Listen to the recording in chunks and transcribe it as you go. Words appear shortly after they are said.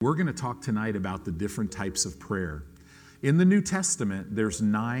We're going to talk tonight about the different types of prayer. In the New Testament, there's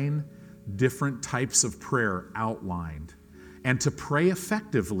 9 different types of prayer outlined. And to pray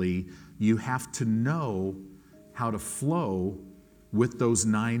effectively, you have to know how to flow with those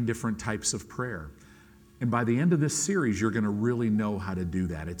 9 different types of prayer. And by the end of this series, you're going to really know how to do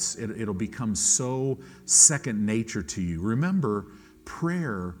that. It'll become so second nature to you. Remember,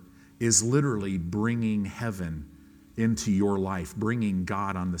 prayer is literally bringing heaven into your life, bringing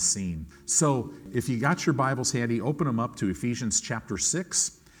God on the scene. So if you got your Bibles handy, open them up to Ephesians chapter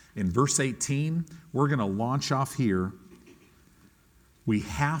 6. In verse 18, we're going to launch off here. We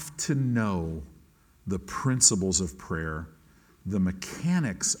have to know the principles of prayer, the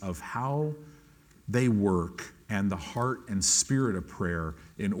mechanics of how they work, and the heart and spirit of prayer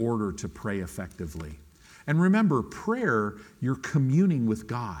in order to pray effectively. And remember, prayer, you're communing with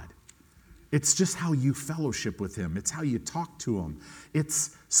God. It's just how you fellowship with Him. It's how you talk to Him.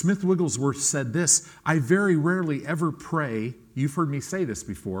 Smith Wigglesworth said this, I very rarely ever pray, you've heard me say this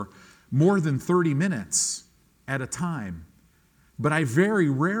before, more than 30 minutes at a time. But I very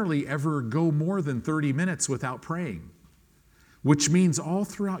rarely ever go more than 30 minutes without praying, which means all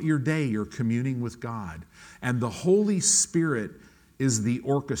throughout your day you're communing with God. And the Holy Spirit is the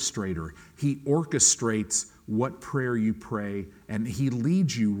orchestrator. He orchestrates what prayer you pray, and He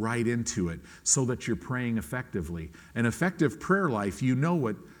leads you right into it so that you're praying effectively. An effective prayer life, you know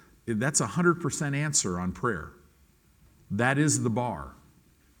what, that's 100% answer on prayer. That is the bar.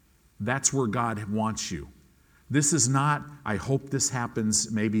 That's where God wants you. This is not, I hope this happens,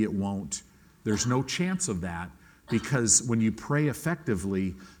 maybe it won't. There's no chance of that, because when you pray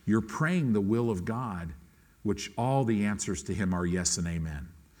effectively, you're praying the will of God, which all the answers to Him are yes and amen.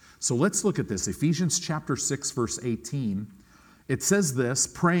 So let's look at this. Ephesians chapter 6, verse 18. It says this,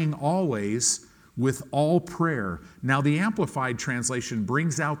 praying always with all prayer. Now the Amplified translation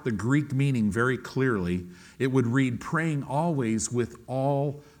brings out the Greek meaning very clearly. It would read, praying always with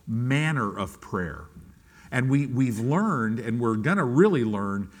all manner of prayer. And we've learned, and we're going to really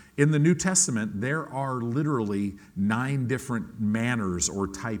learn, in the New Testament, there are literally 9 different manners or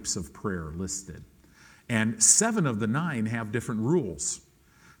types of prayer listed. And 7 of the 9 have different rules.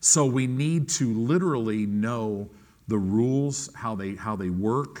 So we need to literally know the rules, how they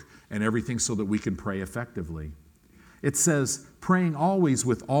work, and everything so that we can pray effectively. It says, praying always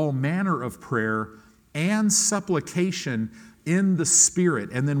with all manner of prayer and supplication in the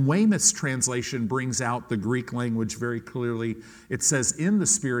Spirit. And then Weymouth's translation brings out the Greek language very clearly. It says, in the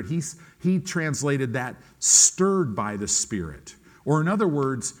Spirit, he translated that stirred by the Spirit. Or in other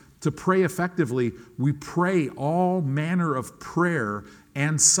words, to pray effectively, we pray all manner of prayer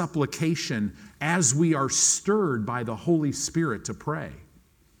and supplication as we are stirred by the Holy Spirit to pray.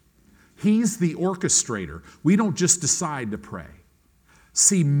 He's the orchestrator. We don't just decide to pray.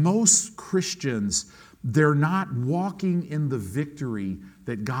 See, most Christians, they're not walking in the victory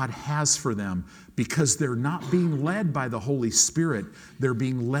that God has for them because they're not being led by the Holy Spirit. They're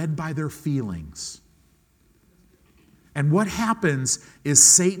being led by their feelings. And what happens is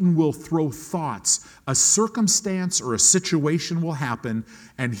Satan will throw thoughts. A circumstance or a situation will happen,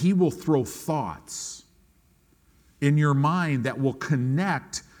 and he will throw thoughts in your mind that will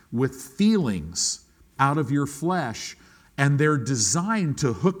connect with feelings out of your flesh. And they're designed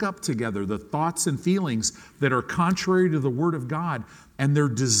to hook up together, the thoughts and feelings that are contrary to the Word of God. And they're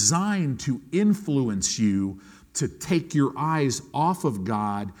designed to influence you to take your eyes off of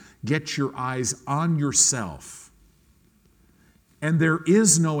God, get your eyes on yourself. And there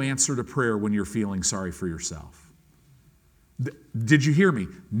is no answer to prayer when you're feeling sorry for yourself. Did you hear me?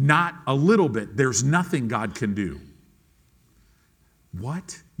 Not a little bit. There's nothing God can do.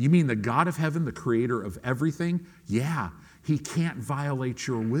 What? You mean the God of heaven, the creator of everything? Yeah, He can't violate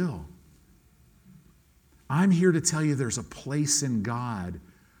your will. I'm here to tell you there's a place in God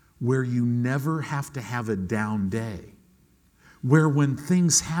where you never have to have a down day. Where when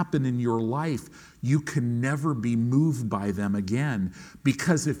things happen in your life, you can never be moved by them again.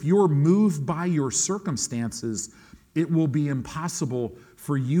 Because if you're moved by your circumstances, it will be impossible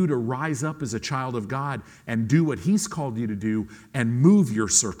for you to rise up as a child of God and do what He's called you to do and move your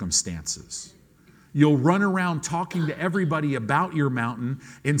circumstances. You'll run around talking to everybody about your mountain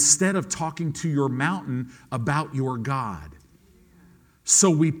instead of talking to your mountain about your God.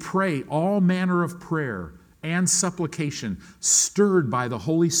 So we pray all manner of prayer and supplication, stirred by the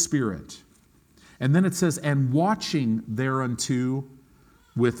Holy Spirit. And then it says, and watching thereunto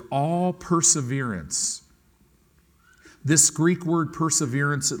with all perseverance. This Greek word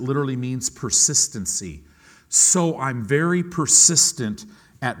perseverance, it literally means persistency. So I'm very persistent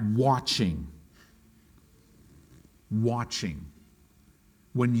at watching. Watching.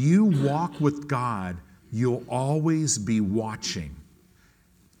 When you walk with God, you'll always be watching.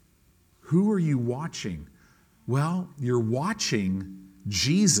 Who are you watching? Well, you're watching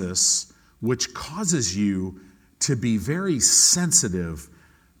Jesus, which causes you to be very sensitive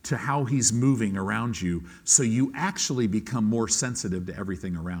to how he's moving around you, so you actually become more sensitive to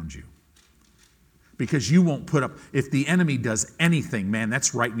everything around you. Because you won't put up, if the enemy does anything, man,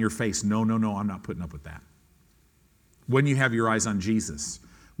 that's right in your face. No, I'm not putting up with that. When you have your eyes on Jesus.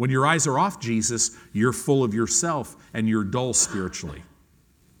 When your eyes are off Jesus, you're full of yourself and you're dull spiritually.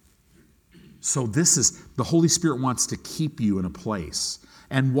 So the Holy Spirit wants to keep you in a place.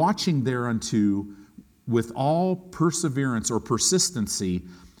 And watching thereunto with all perseverance or persistency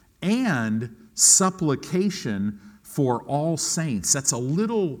and supplication for all saints. That's a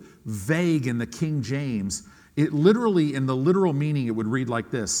little vague in the King James. It literally, in the literal meaning, it would read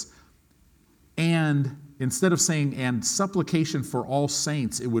like this. And instead of saying, and supplication for all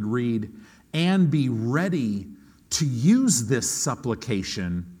saints, it would read, and be ready to use this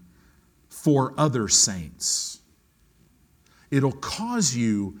supplication for other saints. It'll cause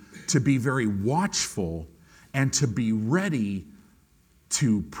you to be very watchful and to be ready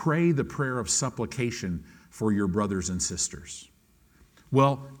to pray the prayer of supplication for your brothers and sisters.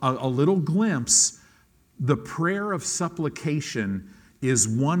 Well, a little glimpse, the prayer of supplication is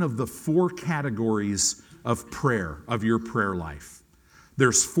one of the 4 categories of prayer, of your prayer life.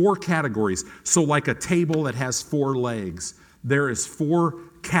 There's 4 categories. So like a table that has 4 legs, there is 4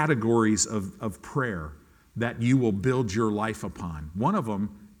 categories of prayer that you will build your life upon. One of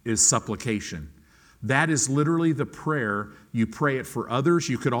them is supplication. That is literally the prayer. You pray it for others.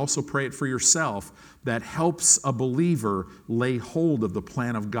 You could also pray it for yourself. That helps a believer lay hold of the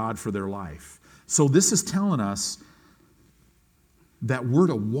plan of God for their life. So this is telling us that we're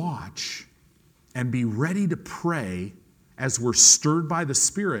to watch and be ready to pray as we're stirred by the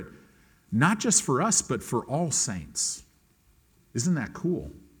Spirit, not just for us, but for all saints. Isn't that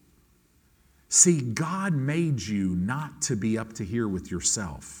cool? See, God made you not to be up to here with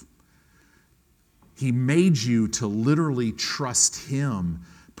yourself. He made you to literally trust Him,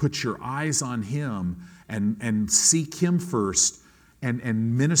 put your eyes on Him, and seek Him first,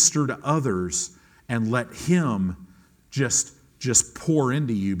 and minister to others, and let Him just pour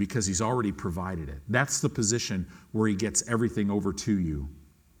into you because He's already provided it. That's the position where He gets everything over to you.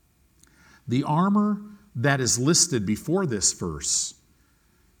 The armor that is listed before this verse,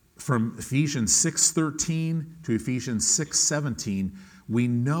 from Ephesians 6:13 to Ephesians 6:17, we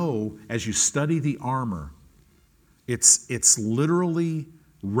know as you study the armor, it's literally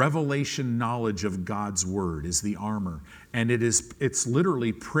revelation knowledge of God's word is the armor. And it's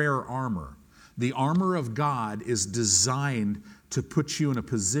literally prayer armor. The armor of God is designed to put you in a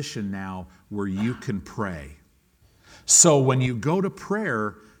position now where you can pray. So when you go to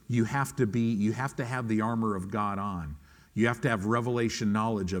prayer, you have to have the armor of God on. You have to have revelation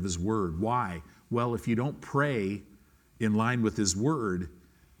knowledge of His word. Why? Well, if you don't pray in line with His word,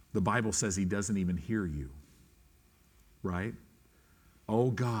 the Bible says He doesn't even hear you. Right? Oh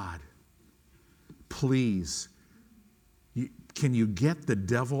God, please, can you get the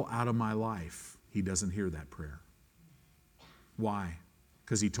devil out of my life? He doesn't hear that prayer. Why?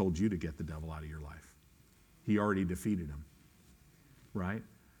 Because He told you to get the devil out of your life. He already defeated him. Right?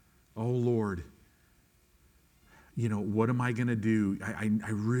 Oh Lord, what am I going to do?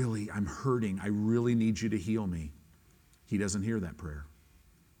 I'm hurting. I really need you to heal me. He doesn't hear that prayer.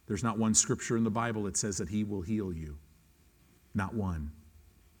 There's not one scripture in the Bible that says that He will heal you. Not one.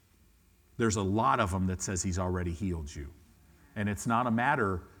 There's a lot of them that says He's already healed you. And it's not a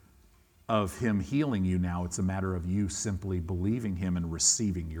matter of Him healing you now. It's a matter of you simply believing Him and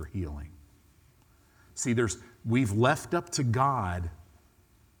receiving your healing. See, we've left up to God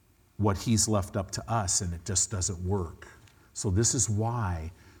what He's left up to us, and it just doesn't work. So this is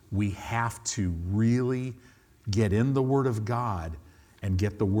why we have to really get in the Word of God and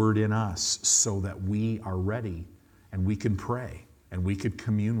get the Word in us so that we are ready and we can pray and we could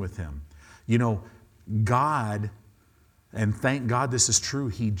commune with Him. God, and thank God this is true,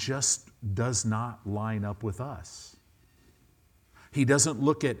 He just does not line up with us. He doesn't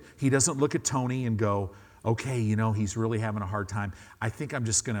look at Tony and go, okay, he's really having a hard time. I think I'm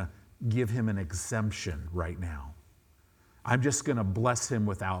just going to give him an exemption right now. I'm just going to bless him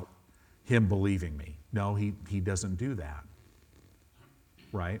without him believing me. No, he doesn't do that.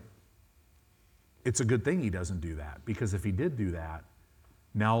 Right? It's a good thing He doesn't do that, because if He did do that,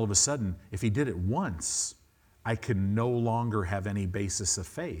 now all of a sudden, if He did it once, I can no longer have any basis of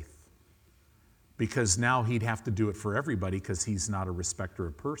faith, because now He'd have to do it for everybody because He's not a respecter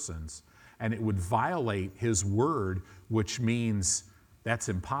of persons, and it would violate His word, which means That's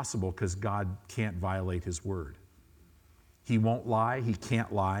impossible because God can't violate his word. He won't lie. He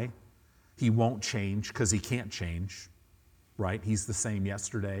can't lie. He won't change because he can't change, right? He's the same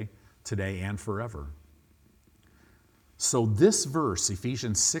yesterday, today, and forever. So this verse,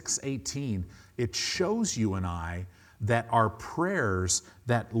 Ephesians 6:18, it shows you and I that our prayers,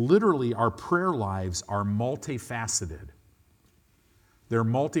 that literally our prayer lives are multifaceted. They're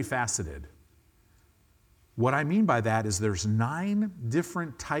multifaceted. What I mean by that is there's 9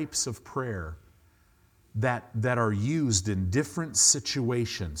 different types of prayer that are used in different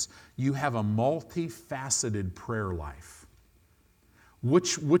situations. You have a multifaceted prayer life.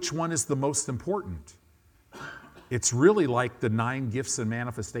 Which one is the most important? It's really like the 9 gifts and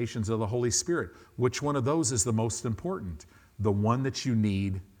manifestations of the Holy Spirit. Which one of those is the most important? The one that you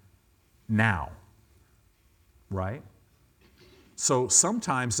need now, right? So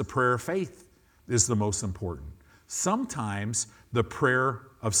sometimes the prayer of faith is the most important. Sometimes the prayer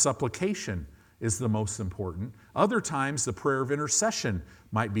of supplication is the most important. Other times the prayer of intercession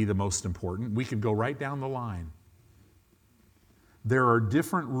might be the most important. We could go right down the line. There are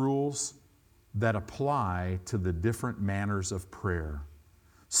different rules that apply to the different manners of prayer.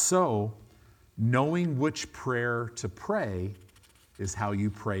 So, knowing which prayer to pray is how you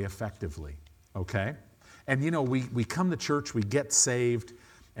pray effectively, okay? And you know, we come to church, we get saved,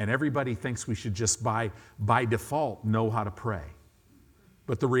 and everybody thinks we should just by default know how to pray.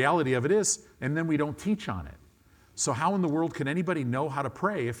 But the reality of it is, and then we don't teach on it. So how in the world can anybody know how to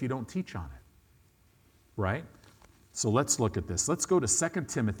pray if you don't teach on it? Right? So let's look at this. Let's go to 2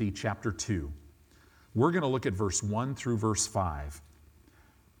 Timothy chapter 2. We're going to look at verse 1 through verse 5.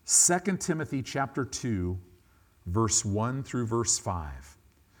 2 Timothy chapter 2, verse 1 through verse 5.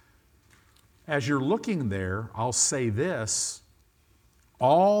 As you're looking there, I'll say this: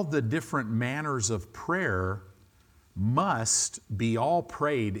 all the different manners of prayer must be all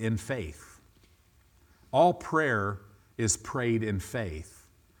prayed in faith. All prayer is prayed in faith,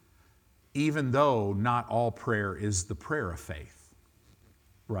 even though not all prayer is the prayer of faith,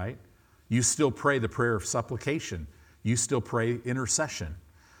 right? You still pray the prayer of supplication. You still pray intercession.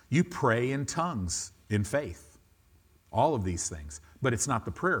 You pray in tongues in faith. All of these things. But it's not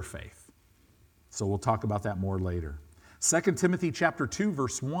the prayer of faith. So we'll talk about that more later. 2 Timothy chapter 2,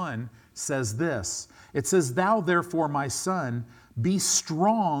 verse 1 says this. It says, "Thou therefore, my son, be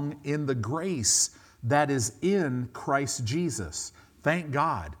strong in the grace that is in Christ Jesus." Thank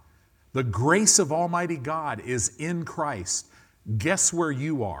God. The grace of Almighty God is in Christ. Guess where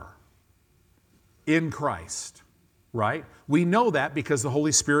you are? In Christ, right? We know that because the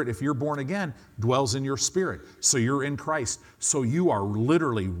Holy Spirit, if you're born again, dwells in your spirit. So you're in Christ. So you are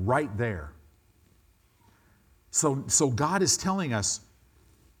literally right there. So God is telling us,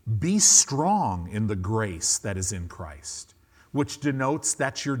 be strong in the grace that is in Christ, which denotes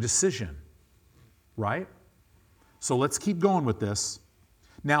that's your decision, right? So let's keep going with this.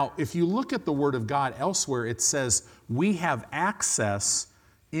 Now, if you look at the Word of God elsewhere, it says we have access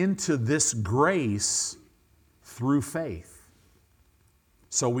into this grace through faith.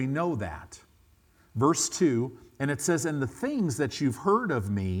 So we know that. Verse 2, and it says, "And the things that you've heard of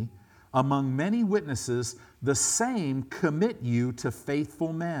me among many witnesses, the same commit you to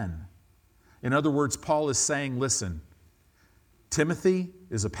faithful men." In other words, Paul is saying, listen, Timothy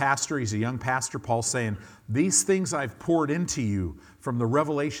is a pastor, he's a young pastor. Paul's saying, these things I've poured into you from the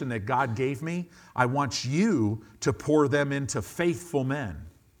revelation that God gave me, I want you to pour them into faithful men.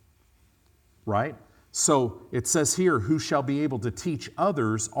 Right? So it says here, who shall be able to teach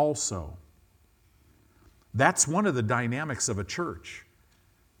others also. That's one of the dynamics of a church.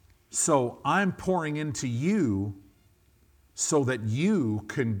 So I'm pouring into you so that you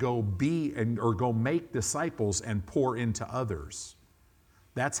can go be or go make disciples and pour into others.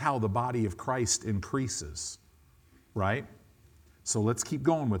 That's how the body of Christ increases, right? So let's keep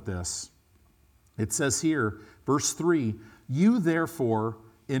going with this. It says here, verse 3, "You therefore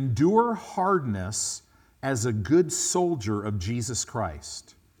endure hardness as a good soldier of Jesus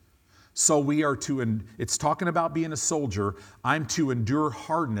Christ." So we are to, it's talking about being a soldier. I'm to endure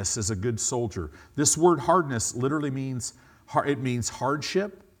hardness as a good soldier. This word hardness literally means, it means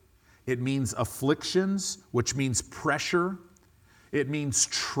hardship. It means afflictions, which means pressure. It means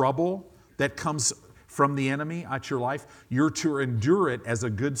trouble that comes from the enemy at your life. You're to endure it as a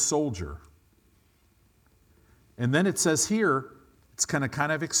good soldier. And then it says here, it's going to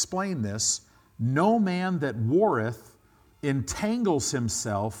kind of explain this, "No man that warreth entangles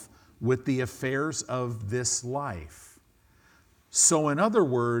himself with the affairs of this life." So in other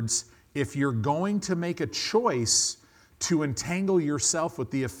words, if you're going to make a choice to entangle yourself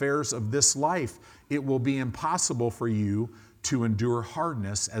with the affairs of this life, it will be impossible for you to endure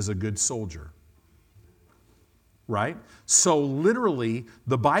hardness as a good soldier. Right? So literally,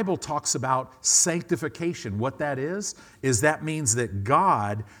 the Bible talks about sanctification. What that is that means that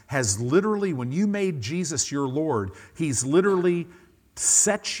God has literally, when you made Jesus your Lord, He's literally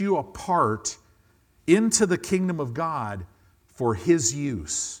set you apart into the kingdom of God for His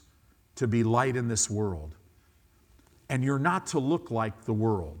use, to be light in this world. And you're not to look like the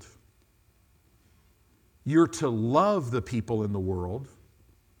world. You're to love the people in the world,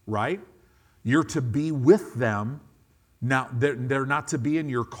 right? You're to be with them. Now, they're not to be in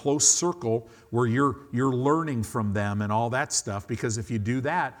your close circle where you're learning from them and all that stuff, because if you do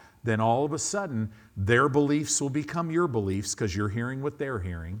that, then all of a sudden their beliefs will become your beliefs because you're hearing what they're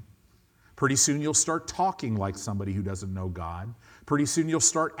hearing. Pretty soon you'll start talking like somebody who doesn't know God. Pretty soon you'll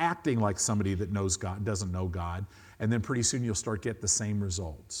start acting like somebody that knows God, doesn't know God. And then pretty soon you'll start get the same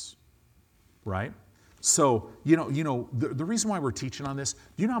results, right? So, the reason why we're teaching on this, do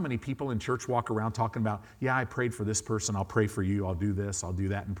you know how many people in church walk around talking about, yeah, I prayed for this person, I'll pray for you, I'll do this, I'll do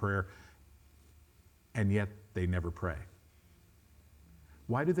that in prayer, and yet they never pray.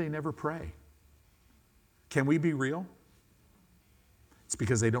 Why do they never pray? Can we be real? It's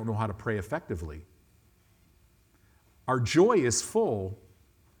because they don't know how to pray effectively. Our joy is full.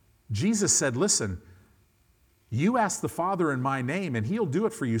 Jesus said, listen, you ask the Father in my name and He'll do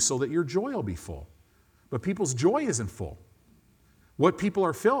it for you so that your joy will be full. But people's joy isn't full. What people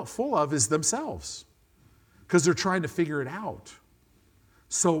are full of is themselves because they're trying to figure it out.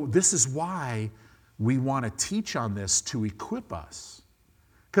 So this is why we want to teach on this, to equip us.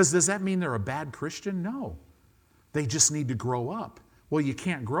 Because does that mean they're a bad Christian? No. They just need to grow up. Well, you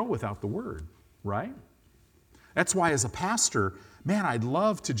can't grow without the Word, right? That's why as a pastor, man, I'd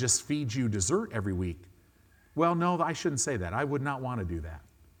love to just feed you dessert every week. Well, no, I shouldn't say that. I would not want to do that.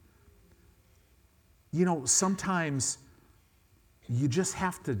 Sometimes you just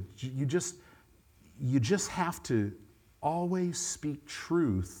have to always speak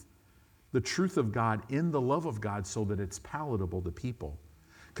truth, the truth of God in the love of God, so that it's palatable to people.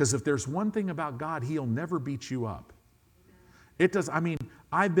 Because if there's one thing about God, He'll never beat you up.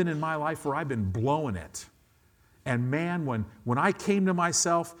 I've been in my life where I've been blowing it. And man, when I came to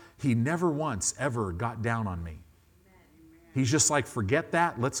myself, He never once ever got down on me. He's just like, forget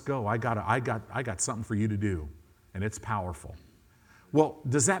that, let's go. I got something for you to do. And it's powerful. Well,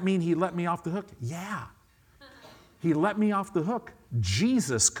 does that mean He let me off the hook? Yeah. He let me off the hook.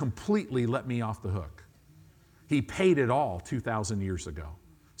 Jesus completely let me off the hook. He paid it all 2,000 years ago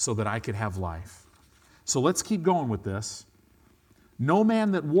so that I could have life. So let's keep going with this. No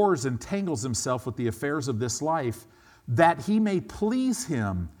man that wars entangles himself with the affairs of this life, that he may please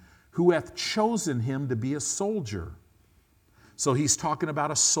Him who hath chosen him to be a soldier. So he's talking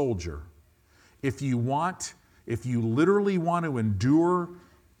about a soldier. If you literally want to endure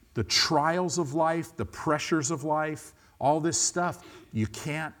the trials of life, the pressures of life, all this stuff, you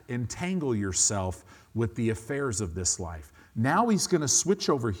can't entangle yourself with the affairs of this life. Now he's going to switch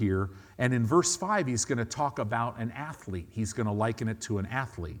over here, and in verse 5, he's going to talk about an athlete. He's going to liken it to an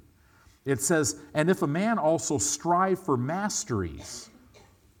athlete. It says, and if a man also strive for masteries.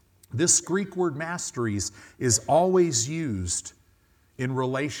 This Greek word masteries is always used in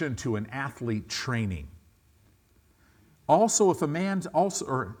relation to an athlete training. Also, if a man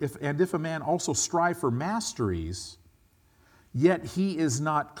also strive for masteries, yet he is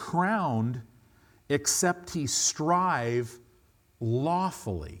not crowned, except he strive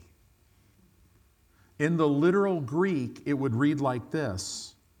lawfully. In the literal Greek, it would read like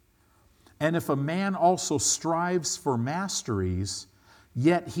this. And if a man also strives for masteries,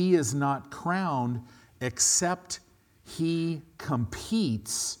 yet he is not crowned, except he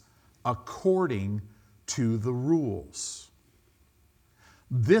competes according to the rules.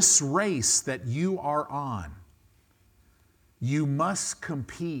 This race that you are on, you must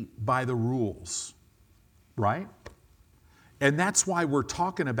compete by the rules, right? And that's why we're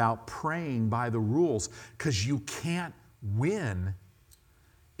talking about praying by the rules, because you can't win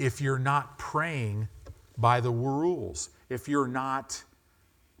if you're not praying by the rules, if you're not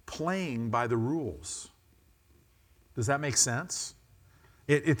playing by the rules. Does that make sense?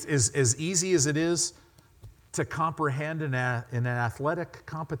 It's as easy as it is to comprehend in an athletic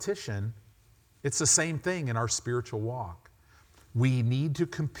competition. It's the same thing in our spiritual walk. We need to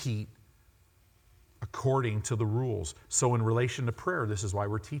compete according to the rules. So in relation to prayer, this is why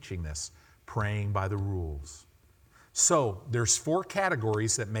we're teaching this, praying by the rules. So there's 4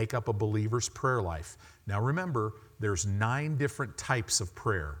 categories that make up a believer's prayer life. Now remember, there's 9 different types of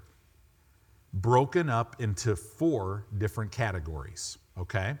prayer, broken up into 4 different categories,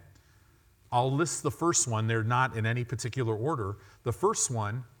 okay? I'll list the first one. They're not in any particular order. The first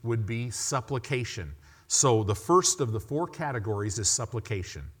one would be supplication. So the first of the 4 categories is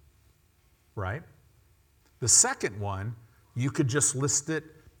supplication, right? The second one, you could just list it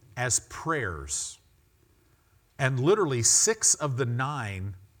as prayers. And literally 6 of the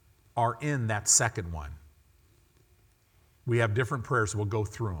 9 are in that second one. We have different prayers. We'll go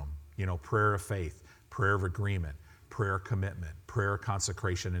through them. You know, prayer of faith, prayer of agreement, prayer of commitment, prayer of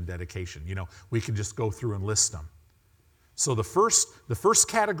consecration and dedication. You know, we can just go through and list them. So the first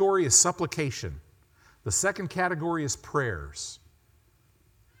category is supplication. The second category is prayers.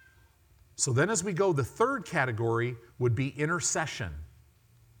 So then as we go, the third category would be intercession.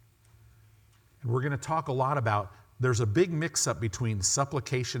 And we're going to talk a lot about, there's a big mix-up between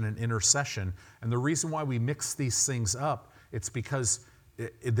supplication and intercession. And the reason why we mix these things up, it's because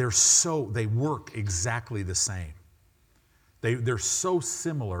they work exactly the same. They're so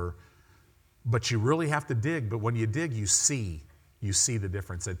similar, but you really have to dig. But when you dig, you see the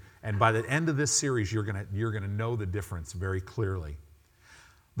difference. And by the end of this series, you're gonna know the difference very clearly.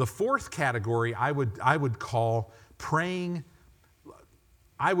 The fourth category I would call praying.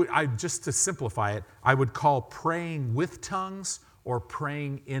 Just to simplify it, I would call praying with tongues or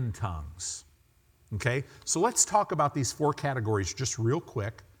praying in tongues. Okay? So let's talk about these 4 categories just real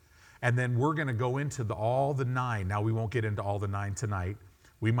quick, and then we're going to go into all the 9. Now, we won't get into all the 9 tonight.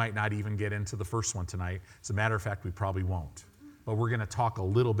 We might not even get into the first one tonight. As a matter of fact, we probably won't. But we're going to talk a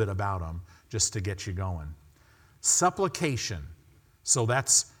little bit about them just to get you going. Supplication. So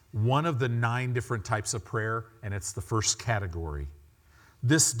that's one of the 9 different types of prayer, and it's the first category.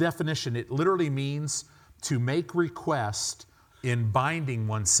 This definition, it literally means to make request in binding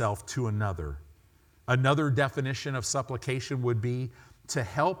oneself to another. Another definition of supplication would be to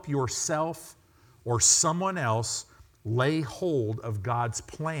help yourself or someone else lay hold of God's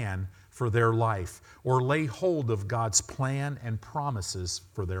plan for their life, or lay hold of God's plan and promises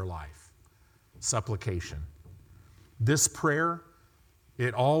for their life. Supplication. This prayer,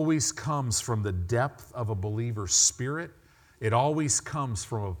 it always comes from the depth of a believer's spirit. It always comes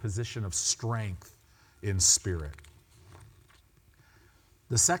from a position of strength in spirit.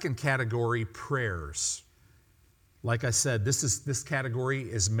 The second category, prayers. Like I said, this category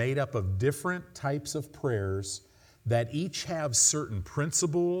is made up of different types of prayers that each have certain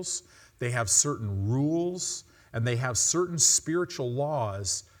principles, they have certain rules, and they have certain spiritual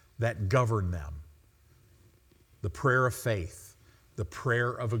laws that govern them. The prayer of faith, the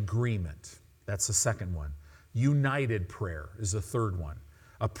prayer of agreement, that's the second one. United prayer is the third one.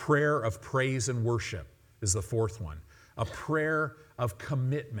 A prayer of praise and worship is the fourth one. A prayer of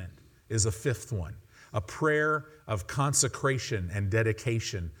commitment is the fifth one. A prayer of consecration and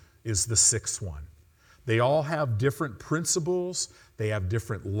dedication is the sixth one. They all have different principles, they have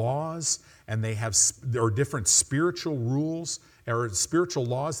different laws, and there are different spiritual rules, or spiritual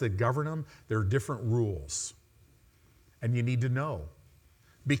laws that govern them. There are different rules. And you need to know.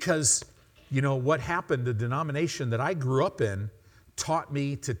 Because, you know, what happened, the denomination that I grew up in taught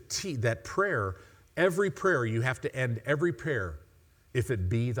me to that prayer, every prayer, you have to end every prayer, if it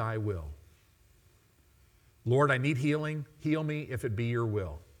be thy will. Lord, I need healing. Heal me if it be your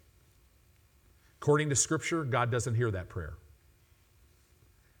will. According to Scripture, God doesn't hear that prayer.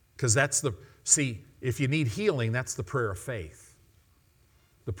 Because if you need healing, that's the prayer of faith.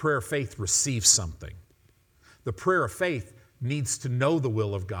 The prayer of faith receives something. The prayer of faith needs to know the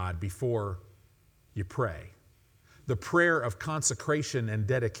will of God before you pray. The prayer of consecration and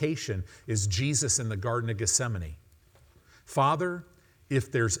dedication is Jesus in the Garden of Gethsemane. Father,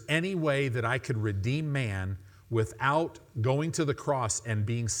 if there's any way that I could redeem man without going to the cross and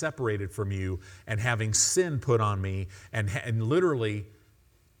being separated from you and having sin put on me and literally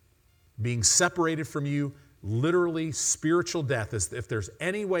being separated from you, literally spiritual death, if there's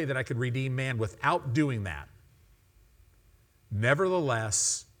any way that I could redeem man without doing that,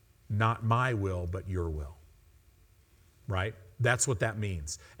 nevertheless, not my will, but your will. Right? That's what that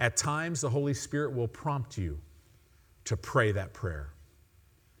means. At times, the Holy Spirit will prompt you to pray that prayer.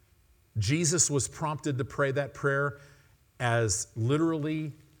 Jesus was prompted to pray that prayer as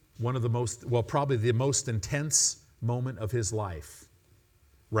literally probably the most intense moment of his life,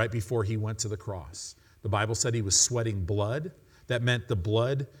 right before he went to the cross. The Bible said he was sweating blood. That meant the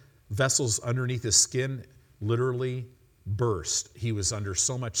blood vessels underneath his skin literally burst. He was under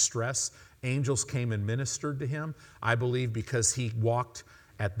so much stress. Angels came and ministered to him, I believe, because he walked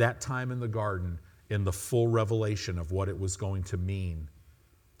at that time in the garden in the full revelation of what it was going to mean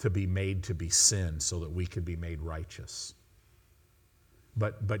to be made to be sin so that we could be made righteous.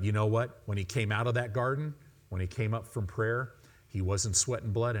 But you know what? When he came out of that garden, when he came up from prayer, he wasn't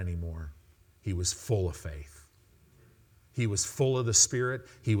sweating blood anymore. He was full of faith. He was full of the Spirit.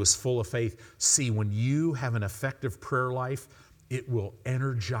 He was full of faith. See, when you have an effective prayer life, it will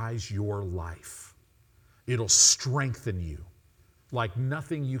energize your life. It'll strengthen you like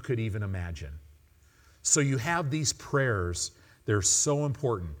nothing you could even imagine. So you have these prayers. They're so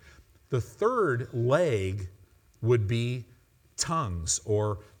important. The third leg would be tongues,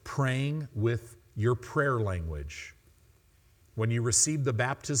 or praying with your prayer language. When you receive the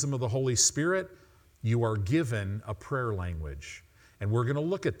baptism of the Holy Spirit, you are given a prayer language. And we're going to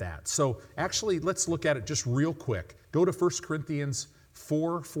look at that. So actually, let's look at it just real quick. Go to 1 Corinthians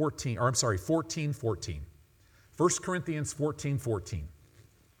 14:14. 1 Corinthians 14:14.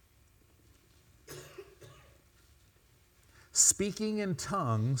 Speaking in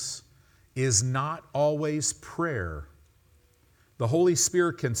tongues is not always prayer. The Holy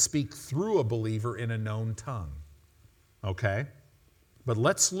Spirit can speak through a believer in a known tongue. Okay? But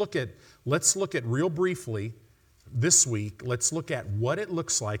let's look at real briefly this week, let's look at what it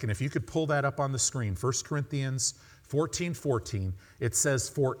looks like. And if you could pull that up on the screen, 1 Corinthians 14:14, it says,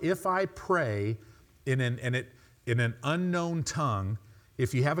 "For if I pray in an unknown tongue,"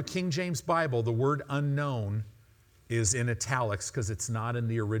 if you have a King James Bible, the word unknown is in italics because it's not in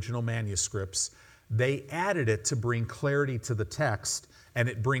the original manuscripts. They added it to bring clarity to the text, and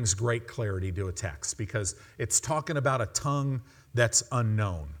it brings great clarity to a text because it's talking about a tongue that's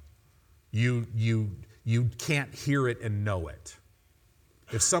unknown. You can't hear it and know it.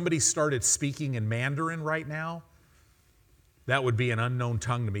 If somebody started speaking in Mandarin right now, that would be an unknown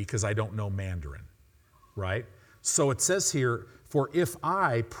tongue to me because I don't know Mandarin, right? So it says here, "For if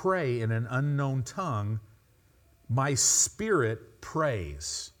I pray in an unknown tongue, my spirit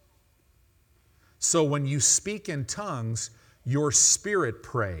prays." So when you speak in tongues, your spirit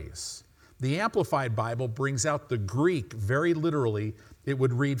prays. The Amplified Bible brings out the Greek very literally. It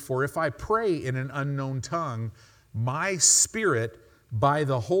would read, "For if I pray in an unknown tongue, my spirit, by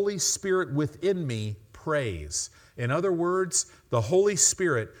the Holy Spirit within me, prays." In other words, the Holy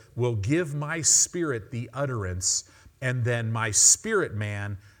Spirit will give my spirit the utterance, and then my spirit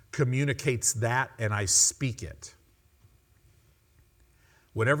man communicates that, and I speak it.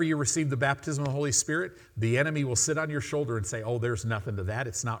 Whenever you receive the baptism of the Holy Spirit, the enemy will sit on your shoulder and say, "Oh, there's nothing to that.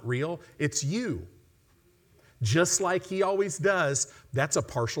 It's not real. It's you." Just like he always does, that's a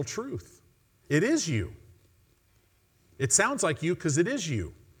partial truth. It is you. It sounds like you because it is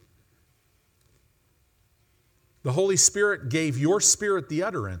you. The Holy Spirit gave your spirit the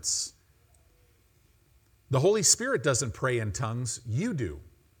utterance. The Holy Spirit doesn't pray in tongues, you do,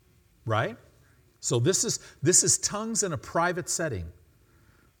 right? So this is tongues in a private setting.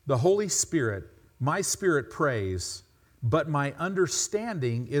 The Holy Spirit, my spirit prays, but my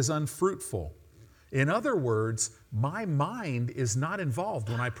understanding is unfruitful. In other words, my mind is not involved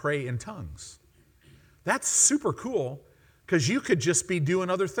when I pray in tongues. That's super cool because you could just be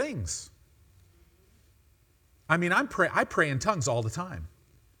doing other things. I mean, I pray in tongues all the time.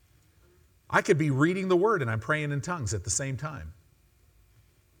 I could be reading the Word and I'm praying in tongues at the same time.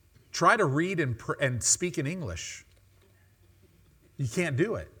 Try to read and speak in English. You can't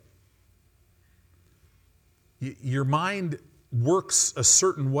do it. Your mind works a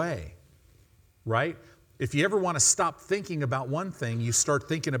certain way, right? If you ever want to stop thinking about one thing, you start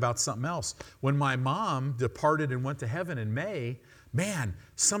thinking about something else. When my mom departed and went to heaven in May, man,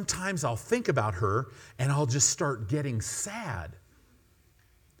 sometimes I'll think about her and I'll just start getting sad.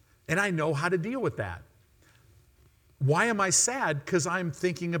 And I know how to deal with that. Why am I sad? Because I'm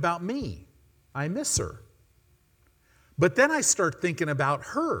thinking about me. I miss her. But then I start thinking about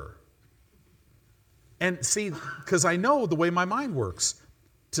her. And see, because I know the way my mind works.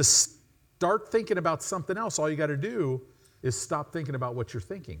 To start thinking about something else, all you got to do is stop thinking about what you're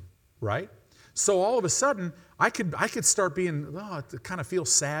thinking, right? So all of a sudden, I could start being, it kind of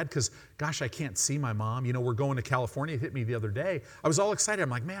feels sad because, gosh, I can't see my mom. You know, we're going to California. It hit me the other day. I was all excited.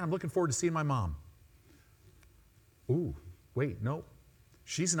 I'm like, man, I'm looking forward to seeing my mom. Ooh, wait, no.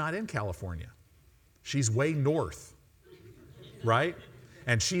 She's not in California. She's way north, right?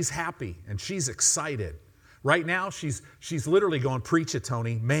 And she's happy and she's excited. Right now, she's literally going, "Preach it,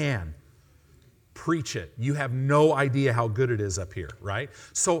 Tony. Man, preach it. You have no idea how good it is up here," right?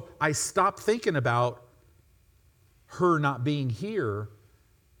 So I stopped thinking about her not being here.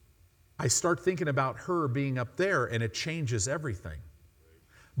 I start thinking about her being up there, and it changes everything.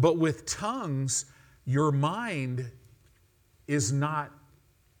 But with tongues, your mind is not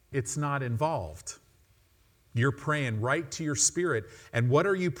involved. You're praying right to your spirit. And what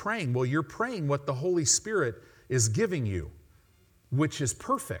are you praying? Well, you're praying what the Holy Spirit is giving you, which is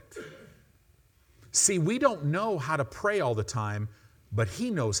perfect. See, we don't know how to pray all the time but he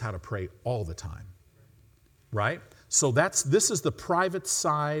knows how to pray all the time. Right? So this is the private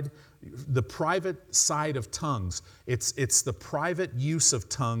side of tongues. It's the private use of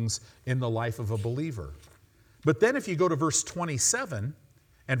tongues in the life of a believer. But then if you go to verse 27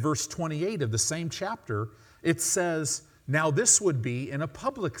 and verse 28 of the same chapter, it says, now this would be in a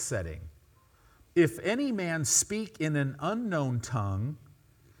public setting. If any man speak in an unknown tongue,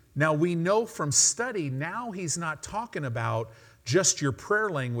 now we know from study, now he's not talking about just your prayer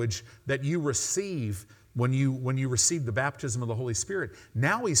language that you receive when you receive the baptism of the Holy Spirit.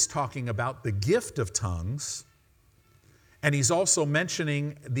 Now he's talking about the gift of tongues, and he's also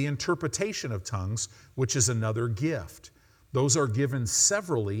mentioning the interpretation of tongues, which is another gift. Those are given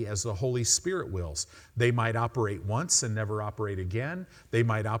severally as the Holy Spirit wills. They might operate once and never operate again. They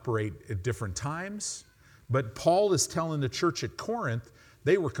might operate at different times. But Paul is telling the church at Corinth,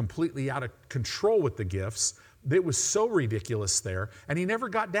 they were completely out of control with the gifts. It was so ridiculous there, and he never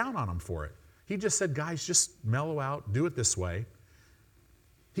got down on them for it. He just said, guys, just mellow out, do it this way.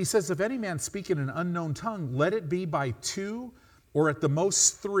 He says, if any man speak in an unknown tongue, let it be by 2 or at the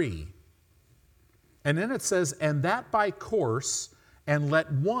most 3. And then it says, and that by course, and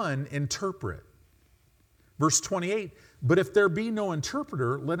let one interpret. Verse 28, but if there be no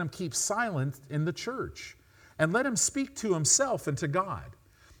interpreter, let him keep silent in the church, and let him speak to himself and to God.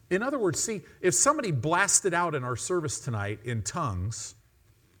 In other words, see, if somebody blasted out in our service tonight in tongues,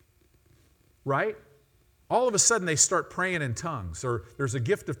 right? All of a sudden they start praying in tongues, or there's a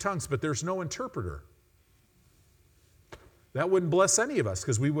gift of tongues, but there's no interpreter. That wouldn't bless any of us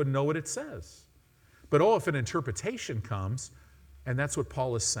because we wouldn't know what it says. But if an interpretation comes, and that's what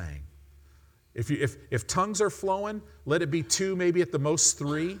Paul is saying. If tongues are flowing, let it be 2, maybe at the most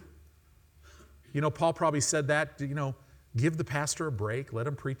 3. Paul probably said that, give the pastor a break, let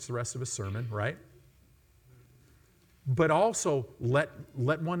him preach the rest of his sermon, right? But also let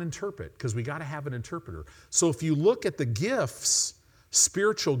one interpret, because we got to have an interpreter. So if you look at the gifts,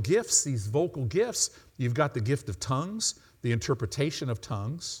 spiritual gifts, these vocal gifts, you've got the gift of tongues, the interpretation of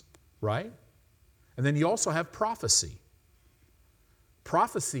tongues, right? And then you also have prophecy.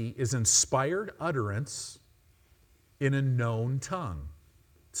 Prophecy is inspired utterance in a known tongue.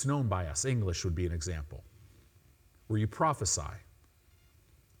 It's known by us. English would be an example, where you prophesy.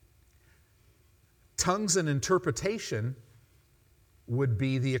 Tongues and interpretation would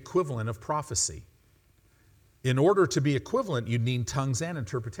be the equivalent of prophecy. In order to be equivalent, you'd need tongues and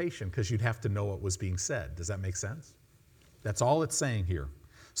interpretation because you'd have to know what was being said. Does that make sense? That's all it's saying here.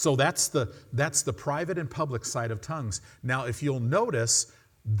 So that's the private and public side of tongues. Now, if you'll notice,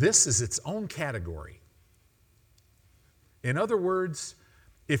 this is its own category. In other words,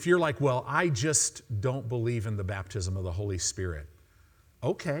 if you're like, well, I just don't believe in the baptism of the Holy Spirit.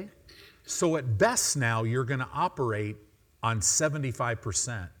 Okay. So at best now, you're going to operate on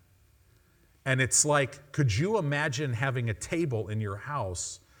 75%. And it's like, could you imagine having a table in your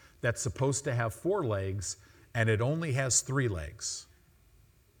house that's supposed to have 4 legs and it only has 3 legs?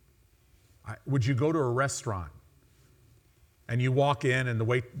 Would you go to a restaurant and you walk in and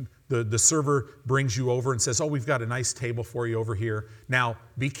the server brings you over and says, oh, we've got a nice table for you over here. Now,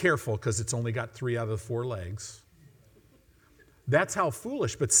 be careful because it's only got 3 out of the 4 legs. That's how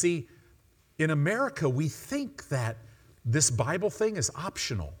foolish. But see, in America, we think that this Bible thing is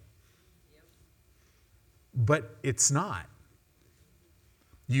optional. But it's not.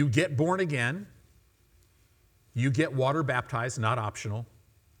 You get born again. You get water baptized, not optional.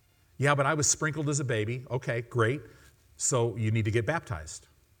 Yeah, but I was sprinkled as a baby. Okay, great. So you need to get baptized.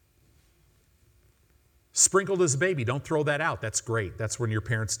 Sprinkled as a baby, don't throw that out. That's great. That's when your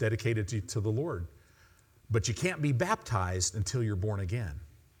parents dedicated you to the Lord. But you can't be baptized until you're born again.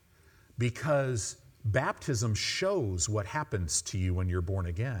 Because baptism shows what happens to you when you're born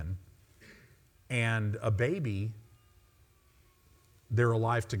again. And a baby, they're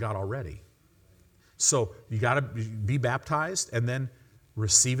alive to God already. So you got to be baptized and then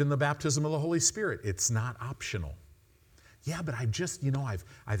receiving the baptism of the Holy Spirit. It's not optional. Yeah, but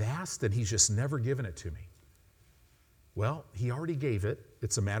I've asked and he's just never given it to me. Well, he already gave it.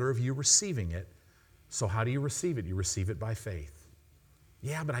 It's a matter of you receiving it. So how do you receive it? You receive it by faith.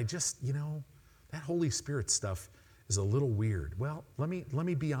 Yeah, but that Holy Spirit stuff is a little weird. Well, let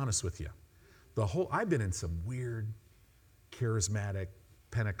me be honest with you. I've been in some weird, charismatic,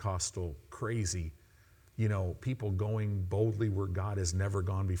 Pentecostal, crazy, people going boldly where God has never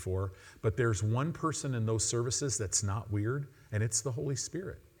gone before. But there's one person in those services that's not weird, and it's the Holy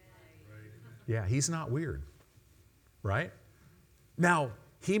Spirit. Yeah, he's not weird, right? Now,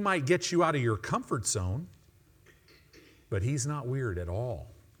 he might get you out of your comfort zone, but he's not weird at all,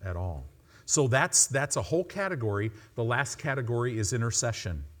 at all. So that's a whole category. The last category is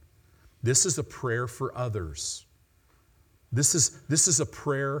intercession. This is a prayer for others. This is a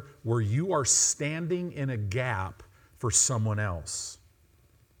prayer where you are standing in a gap for someone else.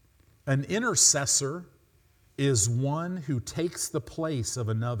 An intercessor is one who takes the place of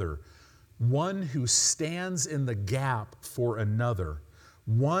another, one who stands in the gap for another,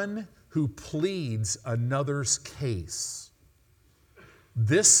 one who pleads another's case.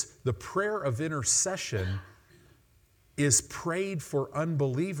 The prayer of intercession is prayed for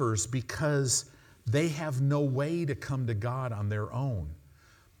unbelievers because they have no way to come to God on their own.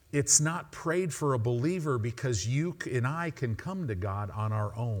 It's not prayed for a believer because you and I can come to God on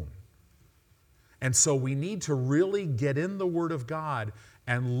our own. And so we need to really get in the Word of God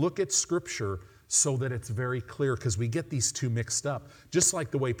and look at Scripture so that it's very clear, because we get these two mixed up. Just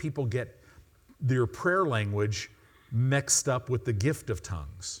like the way people get their prayer language mixed up with the gift of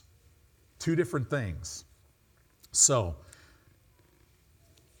tongues. Two different things. So,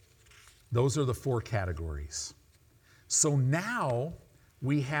 those are the four categories. So now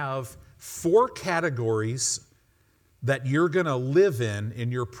we have four categories that you're going to live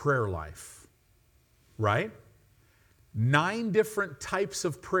in your prayer life. Right? 9 different types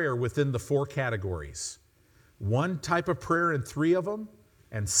of prayer within the 4 categories. 1 type of prayer in 3 of them,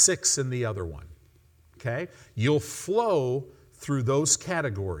 and 6 in the other one. Okay? You'll flow through those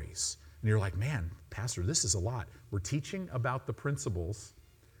categories. And you're like, man, Pastor, this is a lot. We're teaching about the principles,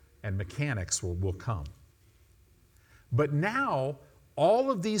 and mechanics will come. But now, all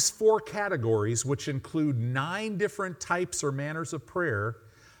of these 4 categories, which include 9 different types or manners of prayer,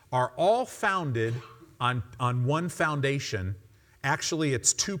 are all founded on one foundation. Actually,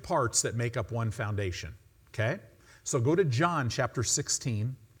 it's 2 parts that make up one foundation. Okay? So go to John chapter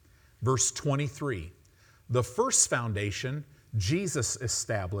 16, verse 23. The first foundation, Jesus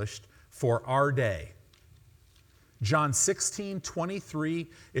established for our day. John 16, 23.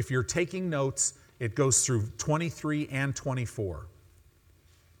 If you're taking notes, it goes through 23 and 24.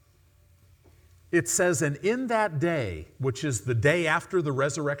 It says, and in that day, which is the day after the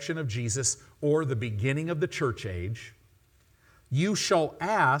resurrection of Jesus, or the beginning of the church age, you shall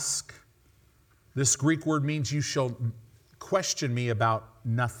ask, this Greek word means you shall question me about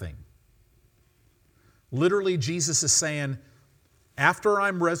nothing. Literally, Jesus is saying, after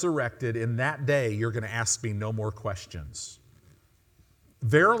I'm resurrected, in that day, you're going to ask me no more questions.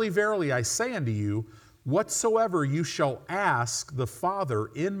 Verily, verily, I say unto you, whatsoever you shall ask the Father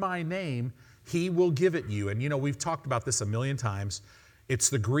in my name, He will give it you. And we've talked about this a million times. It's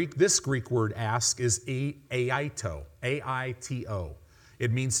this Greek word ask is aito, A-I-T-O.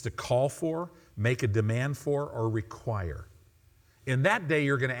 It means to call for, make a demand for, or require. In that day,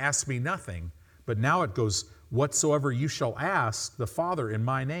 you're going to ask me nothing. But now it goes, whatsoever you shall ask the Father in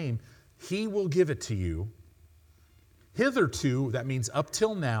my name, He will give it to you. Hitherto, that means up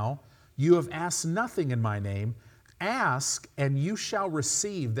till now, you have asked nothing in my name. Ask, and you shall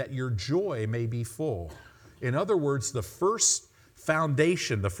receive, that your joy may be full. In other words, the first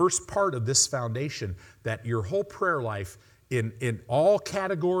foundation, the first part of this foundation, that your whole prayer life, in all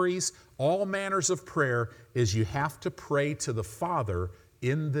categories, all manners of prayer, is you have to pray to the Father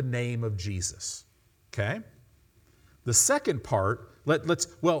in the name of Jesus. Okay? The second part,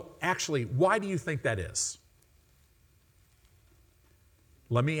 actually, why do you think that is?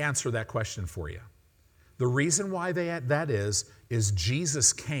 Let me answer that question for you. The reason why that is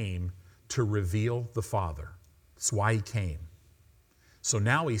Jesus came to reveal the Father. That's why He came. So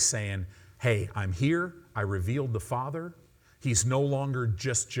now He's saying, hey, I'm here. I revealed the Father. He's no longer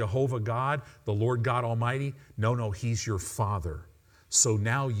just Jehovah God, the Lord God Almighty. No, He's your Father. So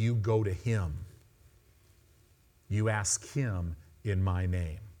now you go to Him. You ask Him in my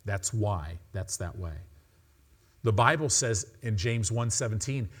name. That's why that's that way. The Bible says in James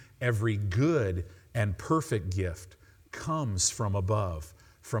 1:17, every good and perfect gift comes from above,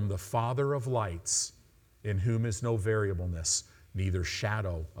 from the Father of lights, in whom is no variableness, neither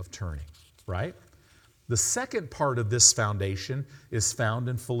shadow of turning. Right? The second part of this foundation is found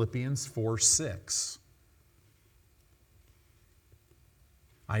in Philippians 4:6.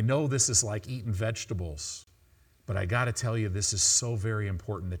 I know this is like eating vegetables, but I got to tell you, this is so very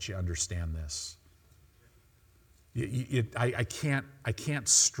important that you understand this. I can't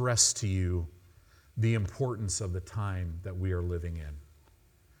stress to you the importance of the time that we are living in.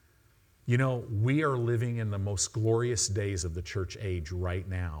 We are living in the most glorious days of the church age right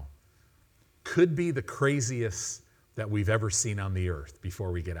now. Could be the craziest that we've ever seen on the earth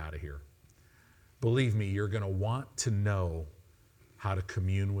before we get out of here. Believe me, you're going to want to know how to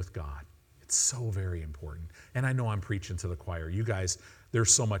commune with God. It's so very important. And I know I'm preaching to the choir. You guys,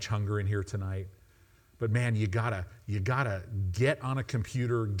 there's so much hunger in here tonight. But man, you gotta get on a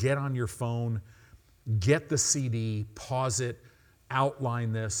computer, get on your phone, get the CD, pause it,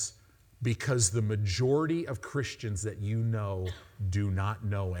 outline this, because the majority of Christians that you know do not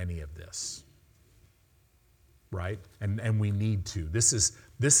know any of this. Right? And we need to. This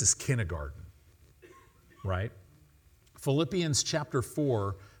is kindergarten. Right? Philippians chapter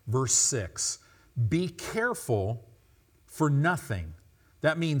 4, verse 6. Be careful for nothing.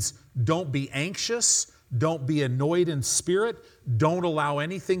 That means don't be anxious, don't be annoyed in spirit, don't allow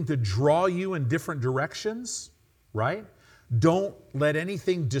anything to draw you in different directions, right? Don't let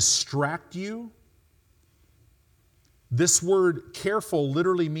anything distract you. This word careful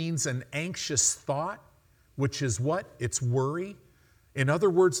literally means an anxious thought, which is what? It's worry. In other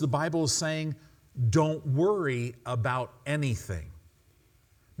words, the Bible is saying, don't worry about anything.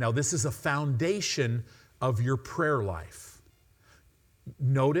 Now, this is a foundation of your prayer life.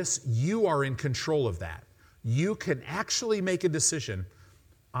 Notice you are in control of that. You can actually make a decision,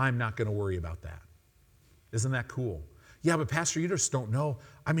 I'm not going to worry about that. Isn't that cool? Yeah, but Pastor, you just don't know.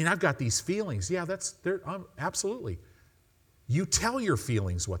 I mean, I've got these feelings. Yeah, absolutely. You tell your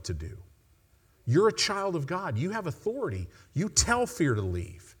feelings what to do. You're a child of God. You have authority. You tell fear to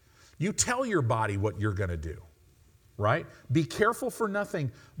leave. You tell your body what you're going to do, right? Be careful for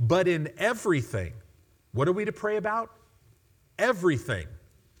nothing, but in everything. What are we to pray about? Everything.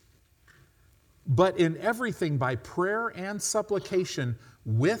 But in everything by prayer and supplication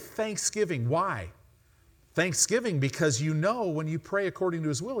with thanksgiving. Why? Thanksgiving because you know when you pray according to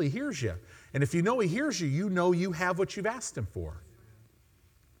His will, He hears you. And if you know He hears you, you know you have what you've asked Him for.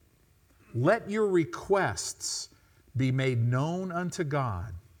 Let your requests be made known unto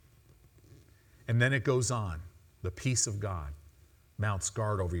God. And then it goes on. The peace of God mounts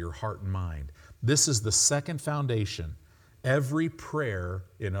guard over your heart and mind. This is the second foundation. Every prayer,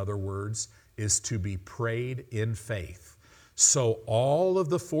 in other words, is to be prayed in faith. So all of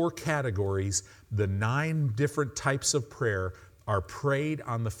the 4 categories, the 9 different types of prayer are prayed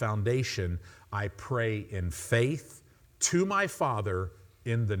on the foundation. I pray in faith to my Father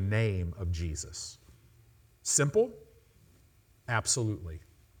in the name of Jesus. Simple? Absolutely.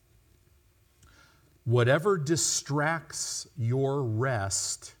 Whatever distracts your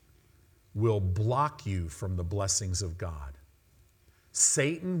rest will block you from the blessings of God.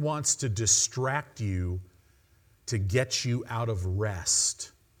 Satan wants to distract you to get you out of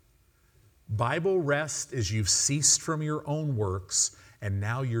rest. Bible rest is you've ceased from your own works and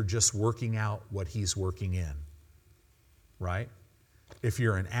now you're just working out what He's working in. Right? If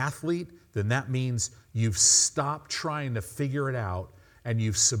you're an athlete, then that means you've stopped trying to figure it out and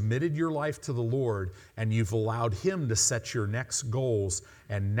you've submitted your life to the Lord and you've allowed Him to set your next goals,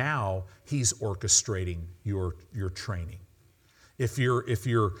 and now He's orchestrating your training. If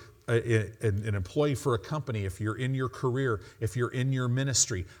you're an employee for a company, if you're in your career, if you're in your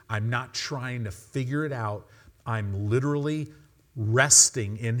ministry, I'm not trying to figure it out. I'm literally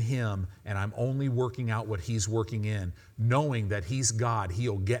resting in Him, and I'm only working out what He's working in, knowing that He's God.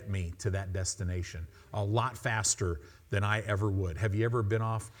 He'll get me to that destination a lot faster than I ever would. Have you ever went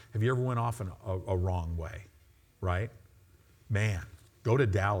off in a wrong way, right? Man, go to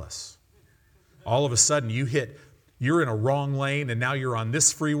Dallas. All of a sudden you're in a wrong lane and now you're on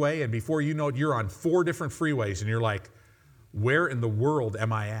this freeway, and before you know it, you're on 4 different freeways and you're like, where in the world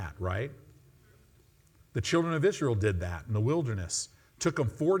am I at, right? The children of Israel did that in the wilderness. Took them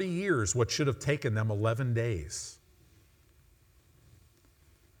 40 years, what should have taken them 11 days.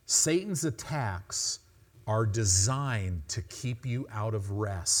 Satan's attacks are designed to keep you out of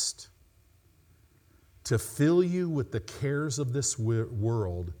rest, to fill you with the cares of this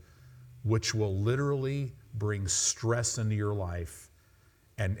world, which will literally bring stress into your life,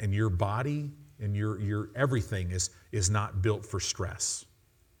 and your body and your everything is not built for stress.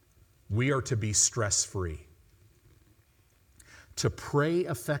 We are to be stress-free. To pray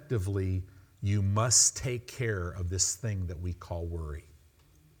effectively, you must take care of this thing that we call worry.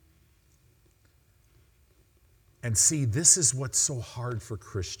 And see, this is what's so hard for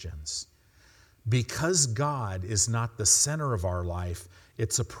Christians. Because God is not the center of our life,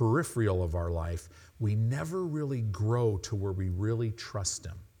 it's a peripheral of our life, we never really grow to where we really trust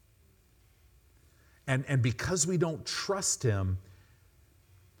Him. And because we don't trust Him,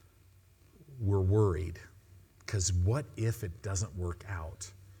 we're worried. Because what if it doesn't work out?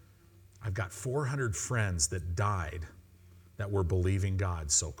 I've got 400 friends that died that were believing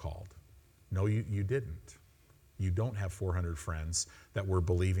God, so-called. No, you didn't. You don't have 400 friends that were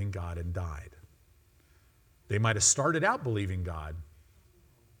believing God and died. They might have started out believing God,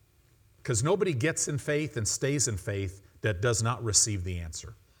 Because nobody gets in faith and stays in faith that does not receive the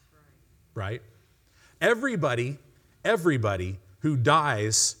answer. Right? Everybody who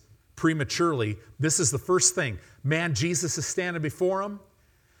dies prematurely, this is the first thing. Man, Jesus is standing before them,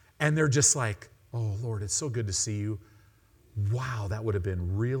 and they're just like, oh, Lord, it's so good to see you. Wow, that would have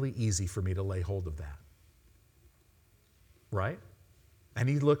been really easy for me to lay hold of that. Right? And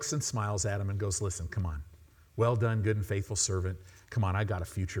he looks and smiles at him and goes, listen, come on. Well done, good and faithful servant. Come on, I got a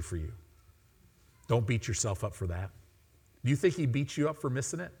future for you. Don't beat yourself up for that. Do you think he beats you up for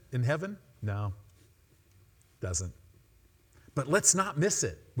missing it in heaven? No, doesn't. But let's not miss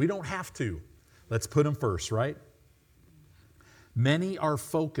it. We don't have to. Let's put him first, right? Many are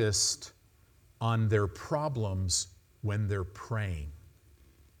focused on their problems when they're praying.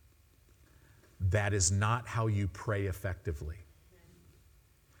 That is not how you pray effectively.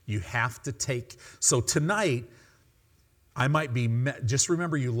 You have to take, so tonight, I might be, just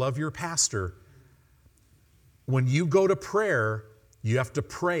remember you love your pastor. When you go to prayer, you have to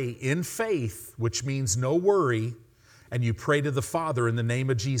pray in faith, which means no worry, and you pray to the Father in the name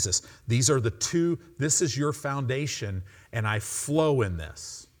of Jesus. These are the two, this is your foundation, and I flow in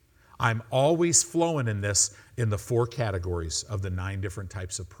this. I'm always flowing in this in the 4 categories of the 9 different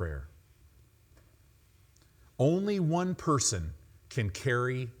types of prayer. Only one person can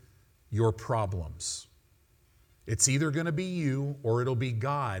carry your problems. It's either going to be you or it'll be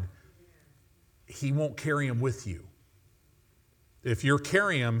God. He won't carry them with you. If you're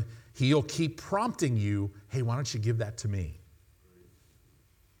carrying them, he'll keep prompting you, hey, why don't you give that to me?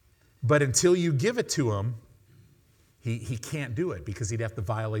 But until you give it to him, he can't do it because he'd have to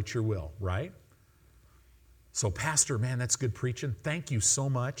violate your will, right? So, Pastor, man, that's good preaching. Thank you so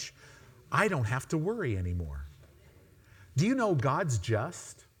much. I don't have to worry anymore. Do you know God's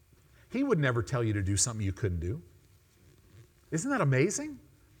just? He would never tell you to do something you couldn't do. Isn't that amazing?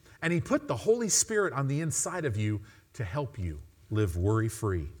 And he put the Holy Spirit on the inside of you to help you live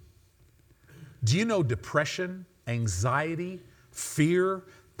worry-free. Do you know depression, anxiety, fear,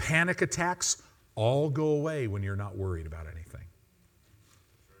 panic attacks all go away when you're not worried about anything?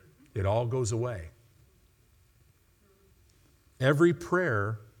 It all goes away. Every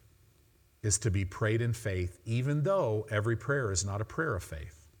prayer is to be prayed in faith, even though every prayer is not a prayer of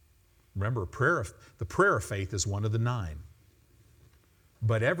faith. Remember, the prayer of faith is one of the 9.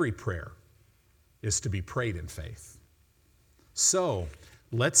 But every prayer is to be prayed in faith. So,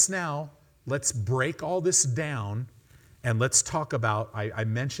 let's break all this down and let's talk about, I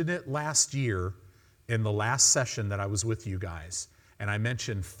mentioned it last year in the last session that I was with you guys, and I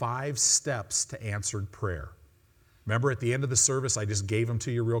mentioned 5 steps to answered prayer. Remember at the end of the service, I just gave them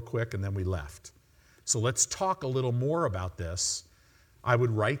to you real quick and then we left. So let's talk a little more about this. I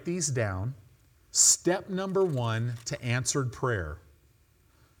would write these down. Step number 1 to answered prayer.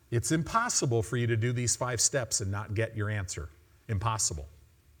 It's impossible for you to do these 5 steps and not get your answer. Impossible.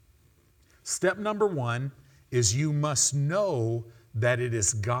 Step number 1 is you must know that it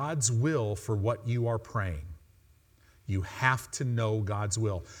is God's will for what you are praying. You have to know God's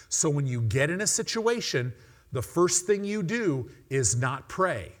will. So when you get in a situation, the first thing you do is not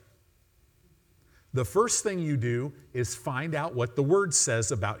pray. The first thing you do is find out what the Word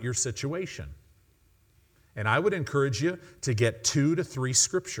says about your situation. And I would encourage you to get 2 to 3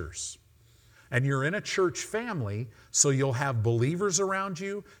 scriptures. And you're in a church family, so you'll have believers around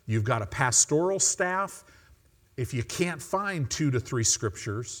you. You've got a pastoral staff. If you can't find 2 to 3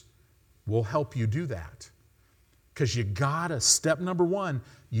 scriptures, we'll help you do that. Because step number 1,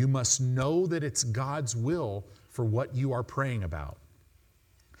 you must know that it's God's will for what you are praying about.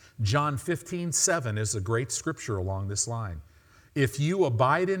 John 15:7 is a great scripture along this line. If you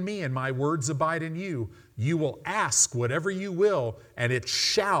abide in me and my words abide in you, you will ask whatever you will, and it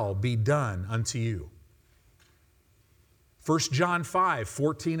shall be done unto you. 1 John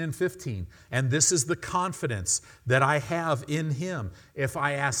 5:14 and 15. And this is the confidence that I have in him. If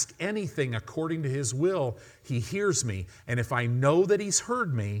I ask anything according to his will, he hears me. And if I know that he's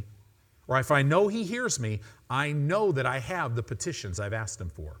heard me, or if I know he hears me, I know that I have the petitions I've asked him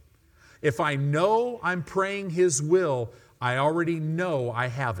for. If I know I'm praying his will, I already know I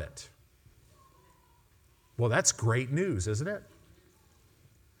have it. Well, that's great news, isn't it?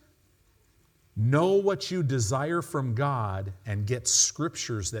 Know what you desire from God and get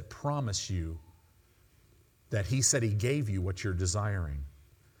scriptures that promise you that he said he gave you what you're desiring.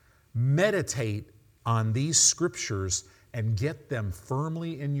 Meditate on these scriptures and get them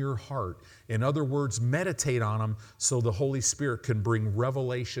firmly in your heart. In other words, meditate on them so the Holy Spirit can bring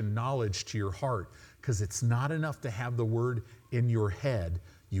revelation knowledge to your heart. Because it's not enough to have the word in your head.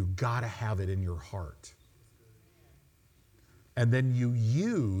 You got to have it in your heart. And then you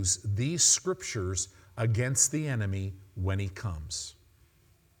use these scriptures against the enemy when he comes.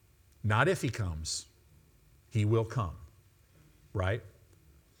 Not if he comes. He will come, right?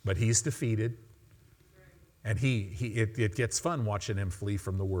 But he's defeated. And it gets fun watching him flee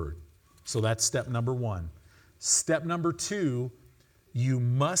from the word. So that's step number one. Step number two, you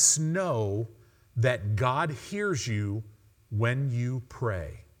must know that God hears you when you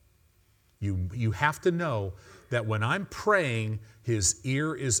pray. You have to know that when I'm praying, his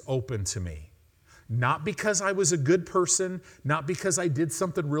ear is open to me. Not because I was a good person, not because I did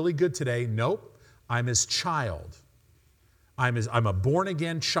something really good today. Nope, I'm his child. I'm a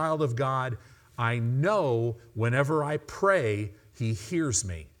born-again child of God. I know whenever I pray, he hears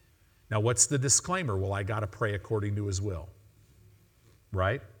me. Now, what's the disclaimer? Well, I got to pray according to his will.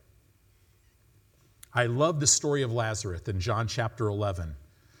 Right? I love the story of Lazarus in John chapter 11.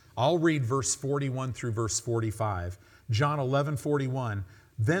 I'll read verse 41 through verse 45. John 11:41.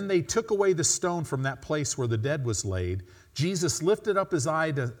 Then they took away the stone from that place where the dead was laid. Jesus lifted up his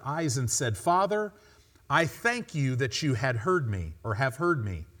eyes and said, Father, I thank you that you had heard me, or have heard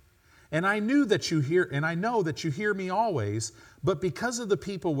me. And I know that you hear me always, but because of the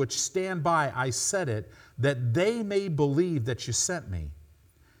people which stand by, I said it, that they may believe that you sent me.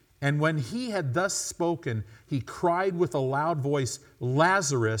 And when he had thus spoken, he cried with a loud voice,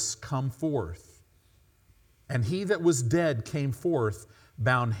 Lazarus, come forth. And he that was dead came forth,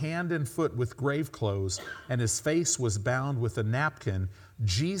 bound hand and foot with grave clothes, and his face was bound with a napkin.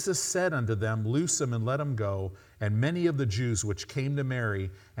 Jesus said unto them, Loose him and let him go. And many of the Jews which came to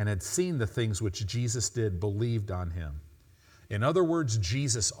Mary and had seen the things which Jesus did believed on him. In other words,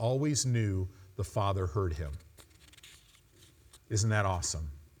 Jesus always knew the Father heard him. Isn't that awesome?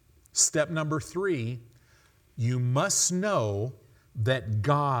 Step number 3, you must know that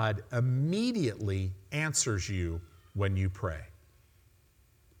God immediately answers you when you pray.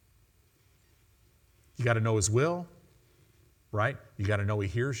 You got to know his will, right? You got to know he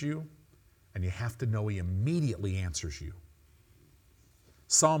hears you, and you have to know he immediately answers you.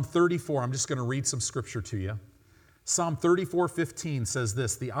 Psalm 34, I'm just going to read some scripture to you. Psalm 34:15 says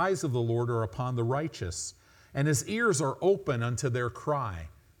this, The eyes of the Lord are upon the righteous, and his ears are open unto their cry.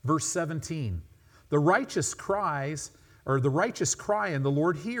 Verse 17, the righteous cry, and the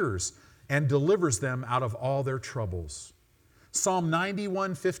Lord hears and delivers them out of all their troubles. Psalm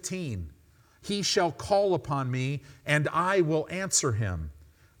 91:15, He shall call upon me, and I will answer him.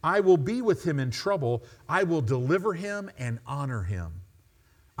 I will be with him in trouble. I will deliver him and honor him.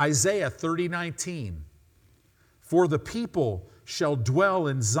 Isaiah 30:19, For the people shall dwell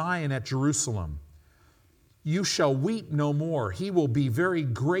in Zion at Jerusalem. You shall weep no more. He will be very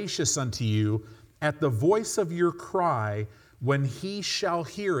gracious unto you. At the voice of your cry, when he shall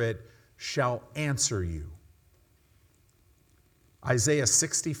hear it, shall answer you. Isaiah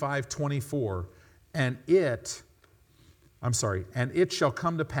 65:24, and it shall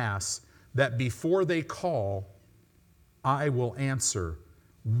come to pass that before they call, I will answer.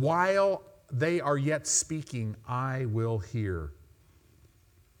 While they are yet speaking, I will hear.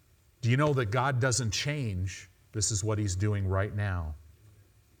 Do you know that God doesn't change? This is what he's doing right now.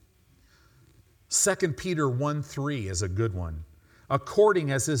 2 Peter 1:3 is a good one. According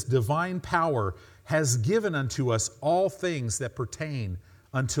as his divine power has given unto us all things that pertain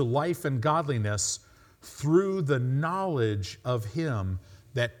unto life and godliness through the knowledge of him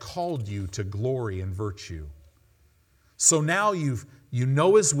that called you to glory and virtue. So now you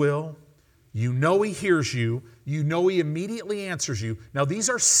know his will, you know he hears you, you know he immediately answers you. Now these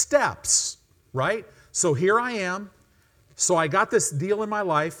are steps, right? So here I am. So I got this deal in my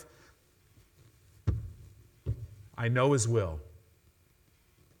life. I know his will,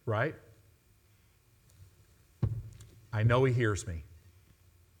 right? I know he hears me.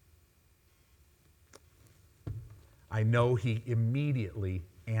 I know he immediately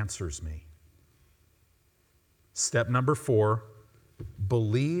answers me. Step number 4,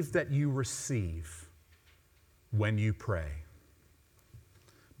 believe that you receive when you pray.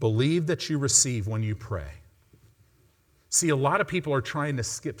 Believe that you receive when you pray. See, a lot of people are trying to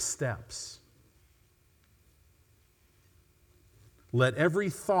skip steps. Let every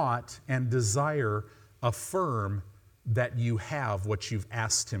thought and desire affirm that you have what you've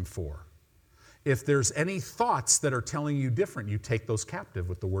asked him for. If there's any thoughts that are telling you different, you take those captive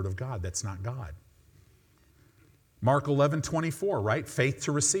with the word of God. That's not God. Mark 11:24, right? Faith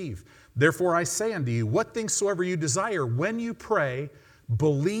to receive. Therefore I say unto you, what things soever you desire, when you pray,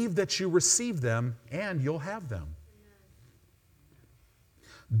 believe that you receive them, and you'll have them.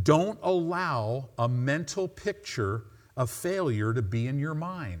 Don't allow a mental picture of failure to be in your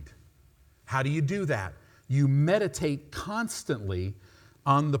mind. How do you do that? you meditate constantly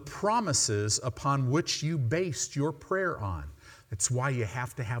on the promises upon which you based your prayer on. That's why you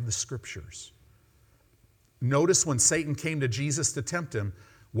have to have the Scriptures. Notice when Satan came to Jesus to tempt him,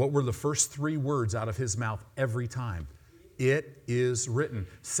 what were the first 3 words out of his mouth every time? It is written.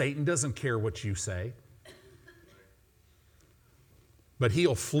 Satan doesn't care what you say, but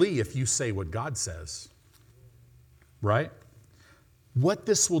he'll flee if you say what God says. Right? What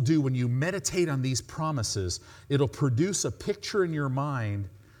this will do when you meditate on these promises, it'll produce a picture in your mind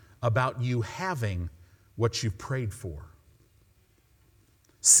about you having what you've prayed for.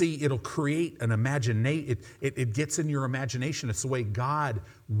 See, it'll create an imagination. It gets in your imagination. It's the way God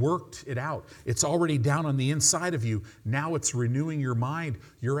worked it out. It's already down on the inside of you. Now it's renewing your mind.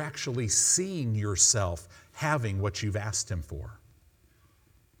 You're actually seeing yourself having what you've asked Him for.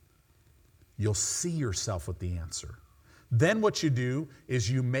 You'll see yourself with the answer. Then what you do is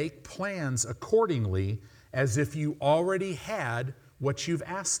you make plans accordingly as if you already had what you've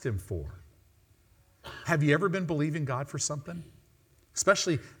asked Him for. Have you ever been believing God for something?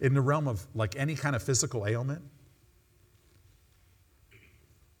 Especially in the realm of like any kind of physical ailment.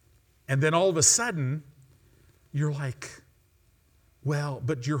 And then all of a sudden, you're like, well,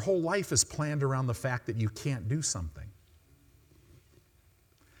 but your whole life is planned around the fact that you can't do something.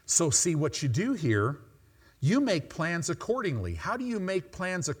 So see what you do here, you make plans accordingly. How do you make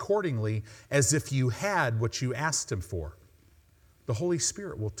plans accordingly as if you had what you asked Him for? The Holy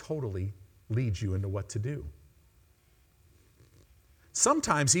Spirit will totally lead you into what to do.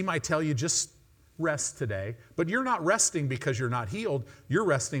 Sometimes He might tell you just rest today, but you're not resting because you're not healed. You're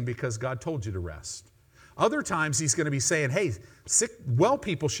resting because God told you to rest. Other times He's going to be saying, hey, well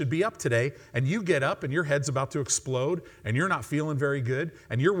people should be up today, and you get up and your head's about to explode and you're not feeling very good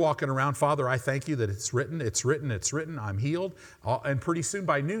and you're walking around, Father, I thank you that it's written, I'm healed. And pretty soon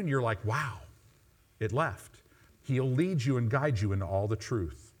by noon you're like, wow, it left. He'll lead you and guide you into all the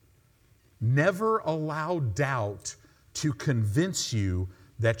truth. Never allow doubt to convince you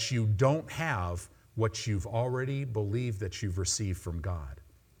that you don't have what you've already believed that you've received from God.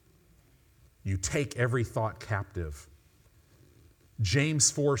 You take every thought captive.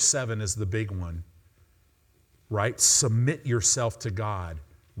 James 4:7 is the big one, right? Submit yourself to God.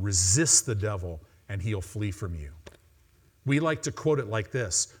 Resist the devil, and he'll flee from you. We like to quote it like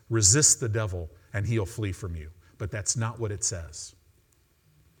this: resist the devil, and he'll flee from you. But that's not what it says.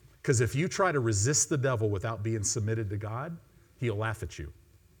 Because if you try to resist the devil without being submitted to God, he'll laugh at you.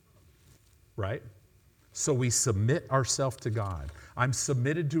 Right? So we submit ourselves to God. I'm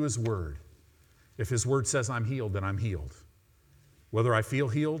submitted to His Word. If His Word says I'm healed, then I'm healed. Whether I feel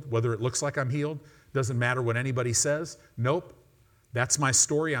healed, whether it looks like I'm healed, doesn't matter what anybody says. Nope. That's my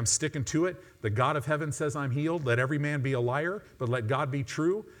story. I'm sticking to it. The God of heaven says I'm healed. Let every man be a liar, but let God be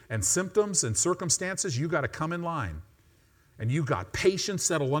true. And symptoms and circumstances, you got to come in line. And you got patience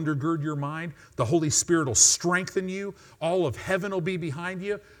that'll undergird your mind. The Holy Spirit will strengthen you. All of heaven will be behind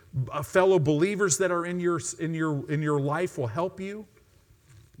you. Fellow believers that are in your life will help you.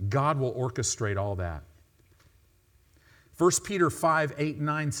 God will orchestrate all that. 1 Peter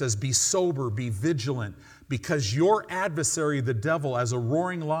 5:8-9 says, be sober, be vigilant, because your adversary, the devil, as a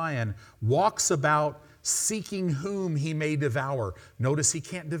roaring lion, walks about seeking whom he may devour. Notice he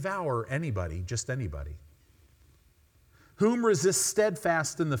can't devour anybody, just anybody. Whom resist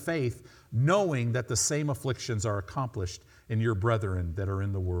steadfast in the faith, knowing that the same afflictions are accomplished in your brethren that are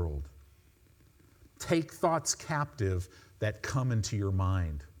in the world. Take thoughts captive that come into your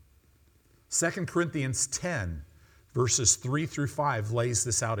mind. 2 Corinthians 10, verses 3-5 lays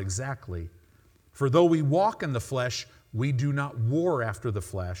this out exactly. For though we walk in the flesh, we do not war after the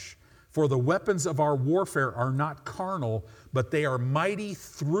flesh. For the weapons of our warfare are not carnal, but they are mighty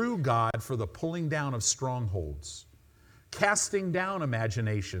through God for the pulling down of strongholds, casting down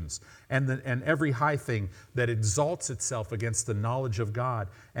imaginations and every high thing that exalts itself against the knowledge of God,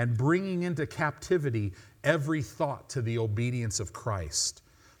 and bringing into captivity every thought to the obedience of Christ.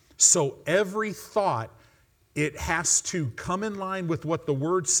 So every thought, it has to come in line with what the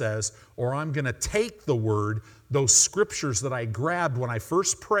Word says, or I'm going to take the Word, those scriptures that I grabbed when I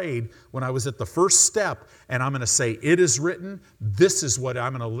first prayed, when I was at the first step, and I'm going to say, it is written, this is what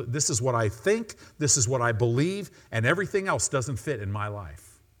I think, this is what I believe, and everything else doesn't fit in my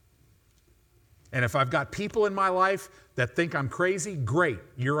life. And if I've got people in my life that think I'm crazy, great,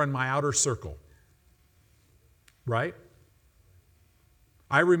 you're in my outer circle. Right?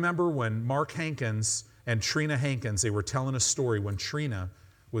 I remember when Mark Hankins and Trina Hankins, they were telling a story when Trina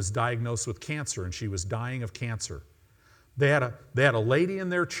was diagnosed with cancer and she was dying of cancer. They had a lady in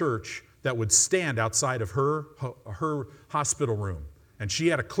their church that would stand outside of her hospital room, and she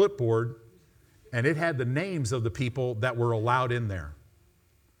had a clipboard And it had the names of the people that were allowed in there.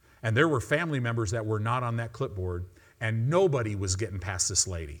 And there were family members that were not on that clipboard, and nobody was getting past this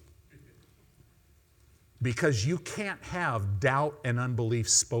lady. Because you can't have doubt and unbelief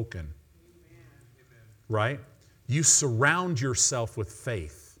spoken. Right? You surround yourself with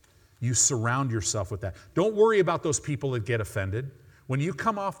faith. You surround yourself with that. Don't worry about those people that get offended. When you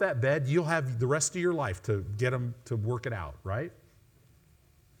come off that bed, you'll have the rest of your life to get them to work it out, right?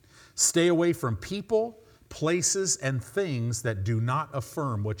 Stay away from people, places, and things that do not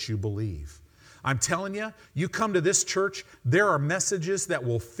affirm what you believe. I'm telling you, you come to this church, there are messages that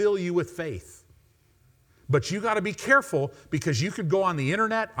will fill you with faith. But you got to be careful, because you could go on the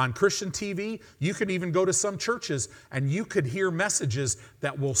internet, on Christian TV, you could even go to some churches, and you could hear messages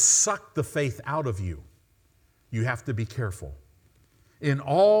that will suck the faith out of you. You have to be careful. In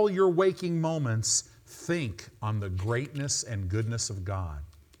all your waking moments, think on the greatness and goodness of God.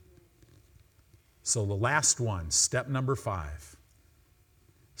 So the last one, step number 5.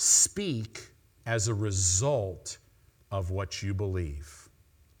 Speak as a result of what you believe.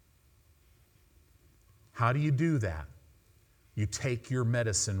 How do you do that? You take your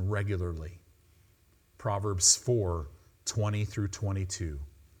medicine regularly. Proverbs 4:20 through 22,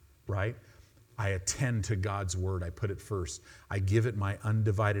 right? I attend to God's word. I put it first. I give it my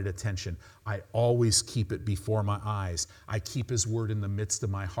undivided attention. I always keep it before my eyes. I keep His word in the midst of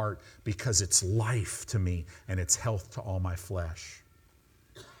my heart, because it's life to me and it's health to all my flesh.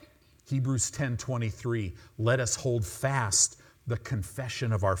 Hebrews 10:23, let us hold fast the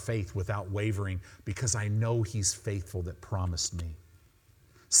confession of our faith without wavering, because I know He's faithful that promised me.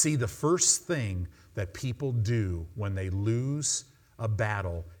 See, the first thing that people do when they lose a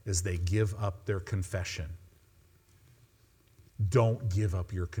battle is they give up their confession. Don't give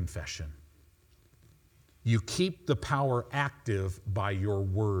up your confession. You keep the power active by your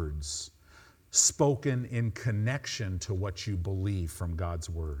words, spoken in connection to what you believe from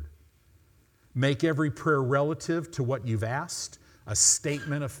God's word. Make every prayer relative to what you've asked a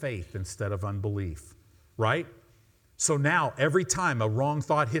statement of faith instead of unbelief, right? So now, every time a wrong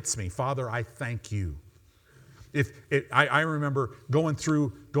thought hits me, Father, I thank you. I remember going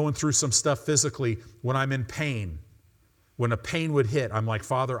through some stuff physically when I'm in pain. When a pain would hit, I'm like,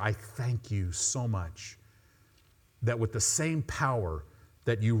 Father, I thank you so much that with the same power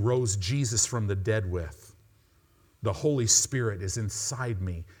that you rose Jesus from the dead with, the Holy Spirit is inside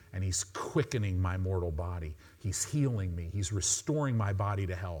me, and He's quickening my mortal body. He's healing me. He's restoring my body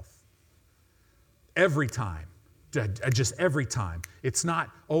to health. Every time. Just every time. It's not,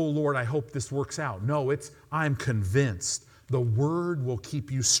 oh Lord, I hope this works out. No, it's, I'm convinced. The Word will keep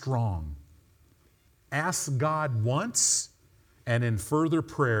you strong. Ask God once, and in further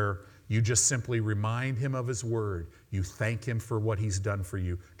prayer, you just simply remind Him of His Word. You thank Him for what He's done for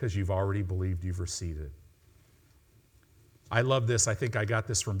you, because you've already believed you've received it. I love this. I think I got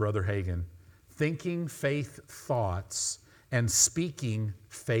this from Brother Hagin. Thinking faith thoughts and speaking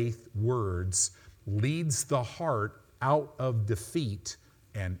faith words leads the heart out of defeat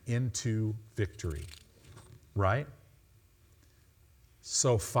and into victory. Right?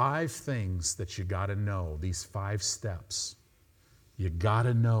 So 5 things that you got to know, these 5 steps. You got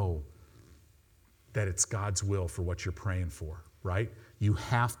to know that it's God's will for what you're praying for, right? You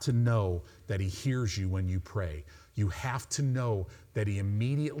have to know that He hears you when you pray. You have to know that He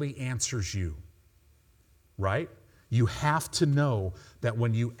immediately answers you, right? You have to know that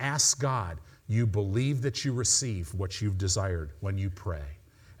when you ask God, you believe that you receive what you've desired when you pray.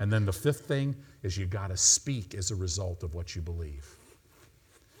 And then the 5th thing is you got to speak as a result of what you believe.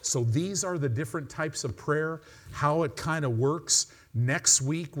 So these are the different types of prayer, how it kind of works. Next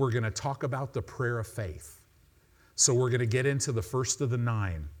week, we're going to talk about the prayer of faith. So we're going to get into the first of the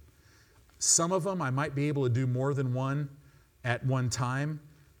 9. Some of them I might be able to do more than one at one time,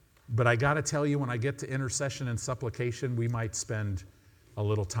 but I got to tell you, when I get to intercession and supplication, we might spend a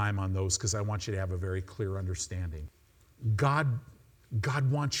little time on those, because I want you to have a very clear understanding. God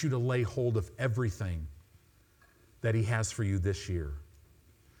wants you to lay hold of everything that He has for you this year.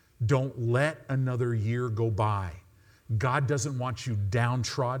 Don't let another year go by. God doesn't want you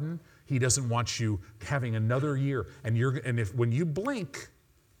downtrodden. He doesn't want you having another year. And if when you blink,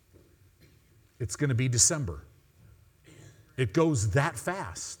 it's going to be December. It goes that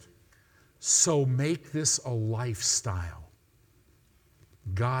fast. So make this a lifestyle.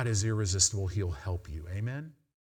 God is irresistible. He'll help you. Amen?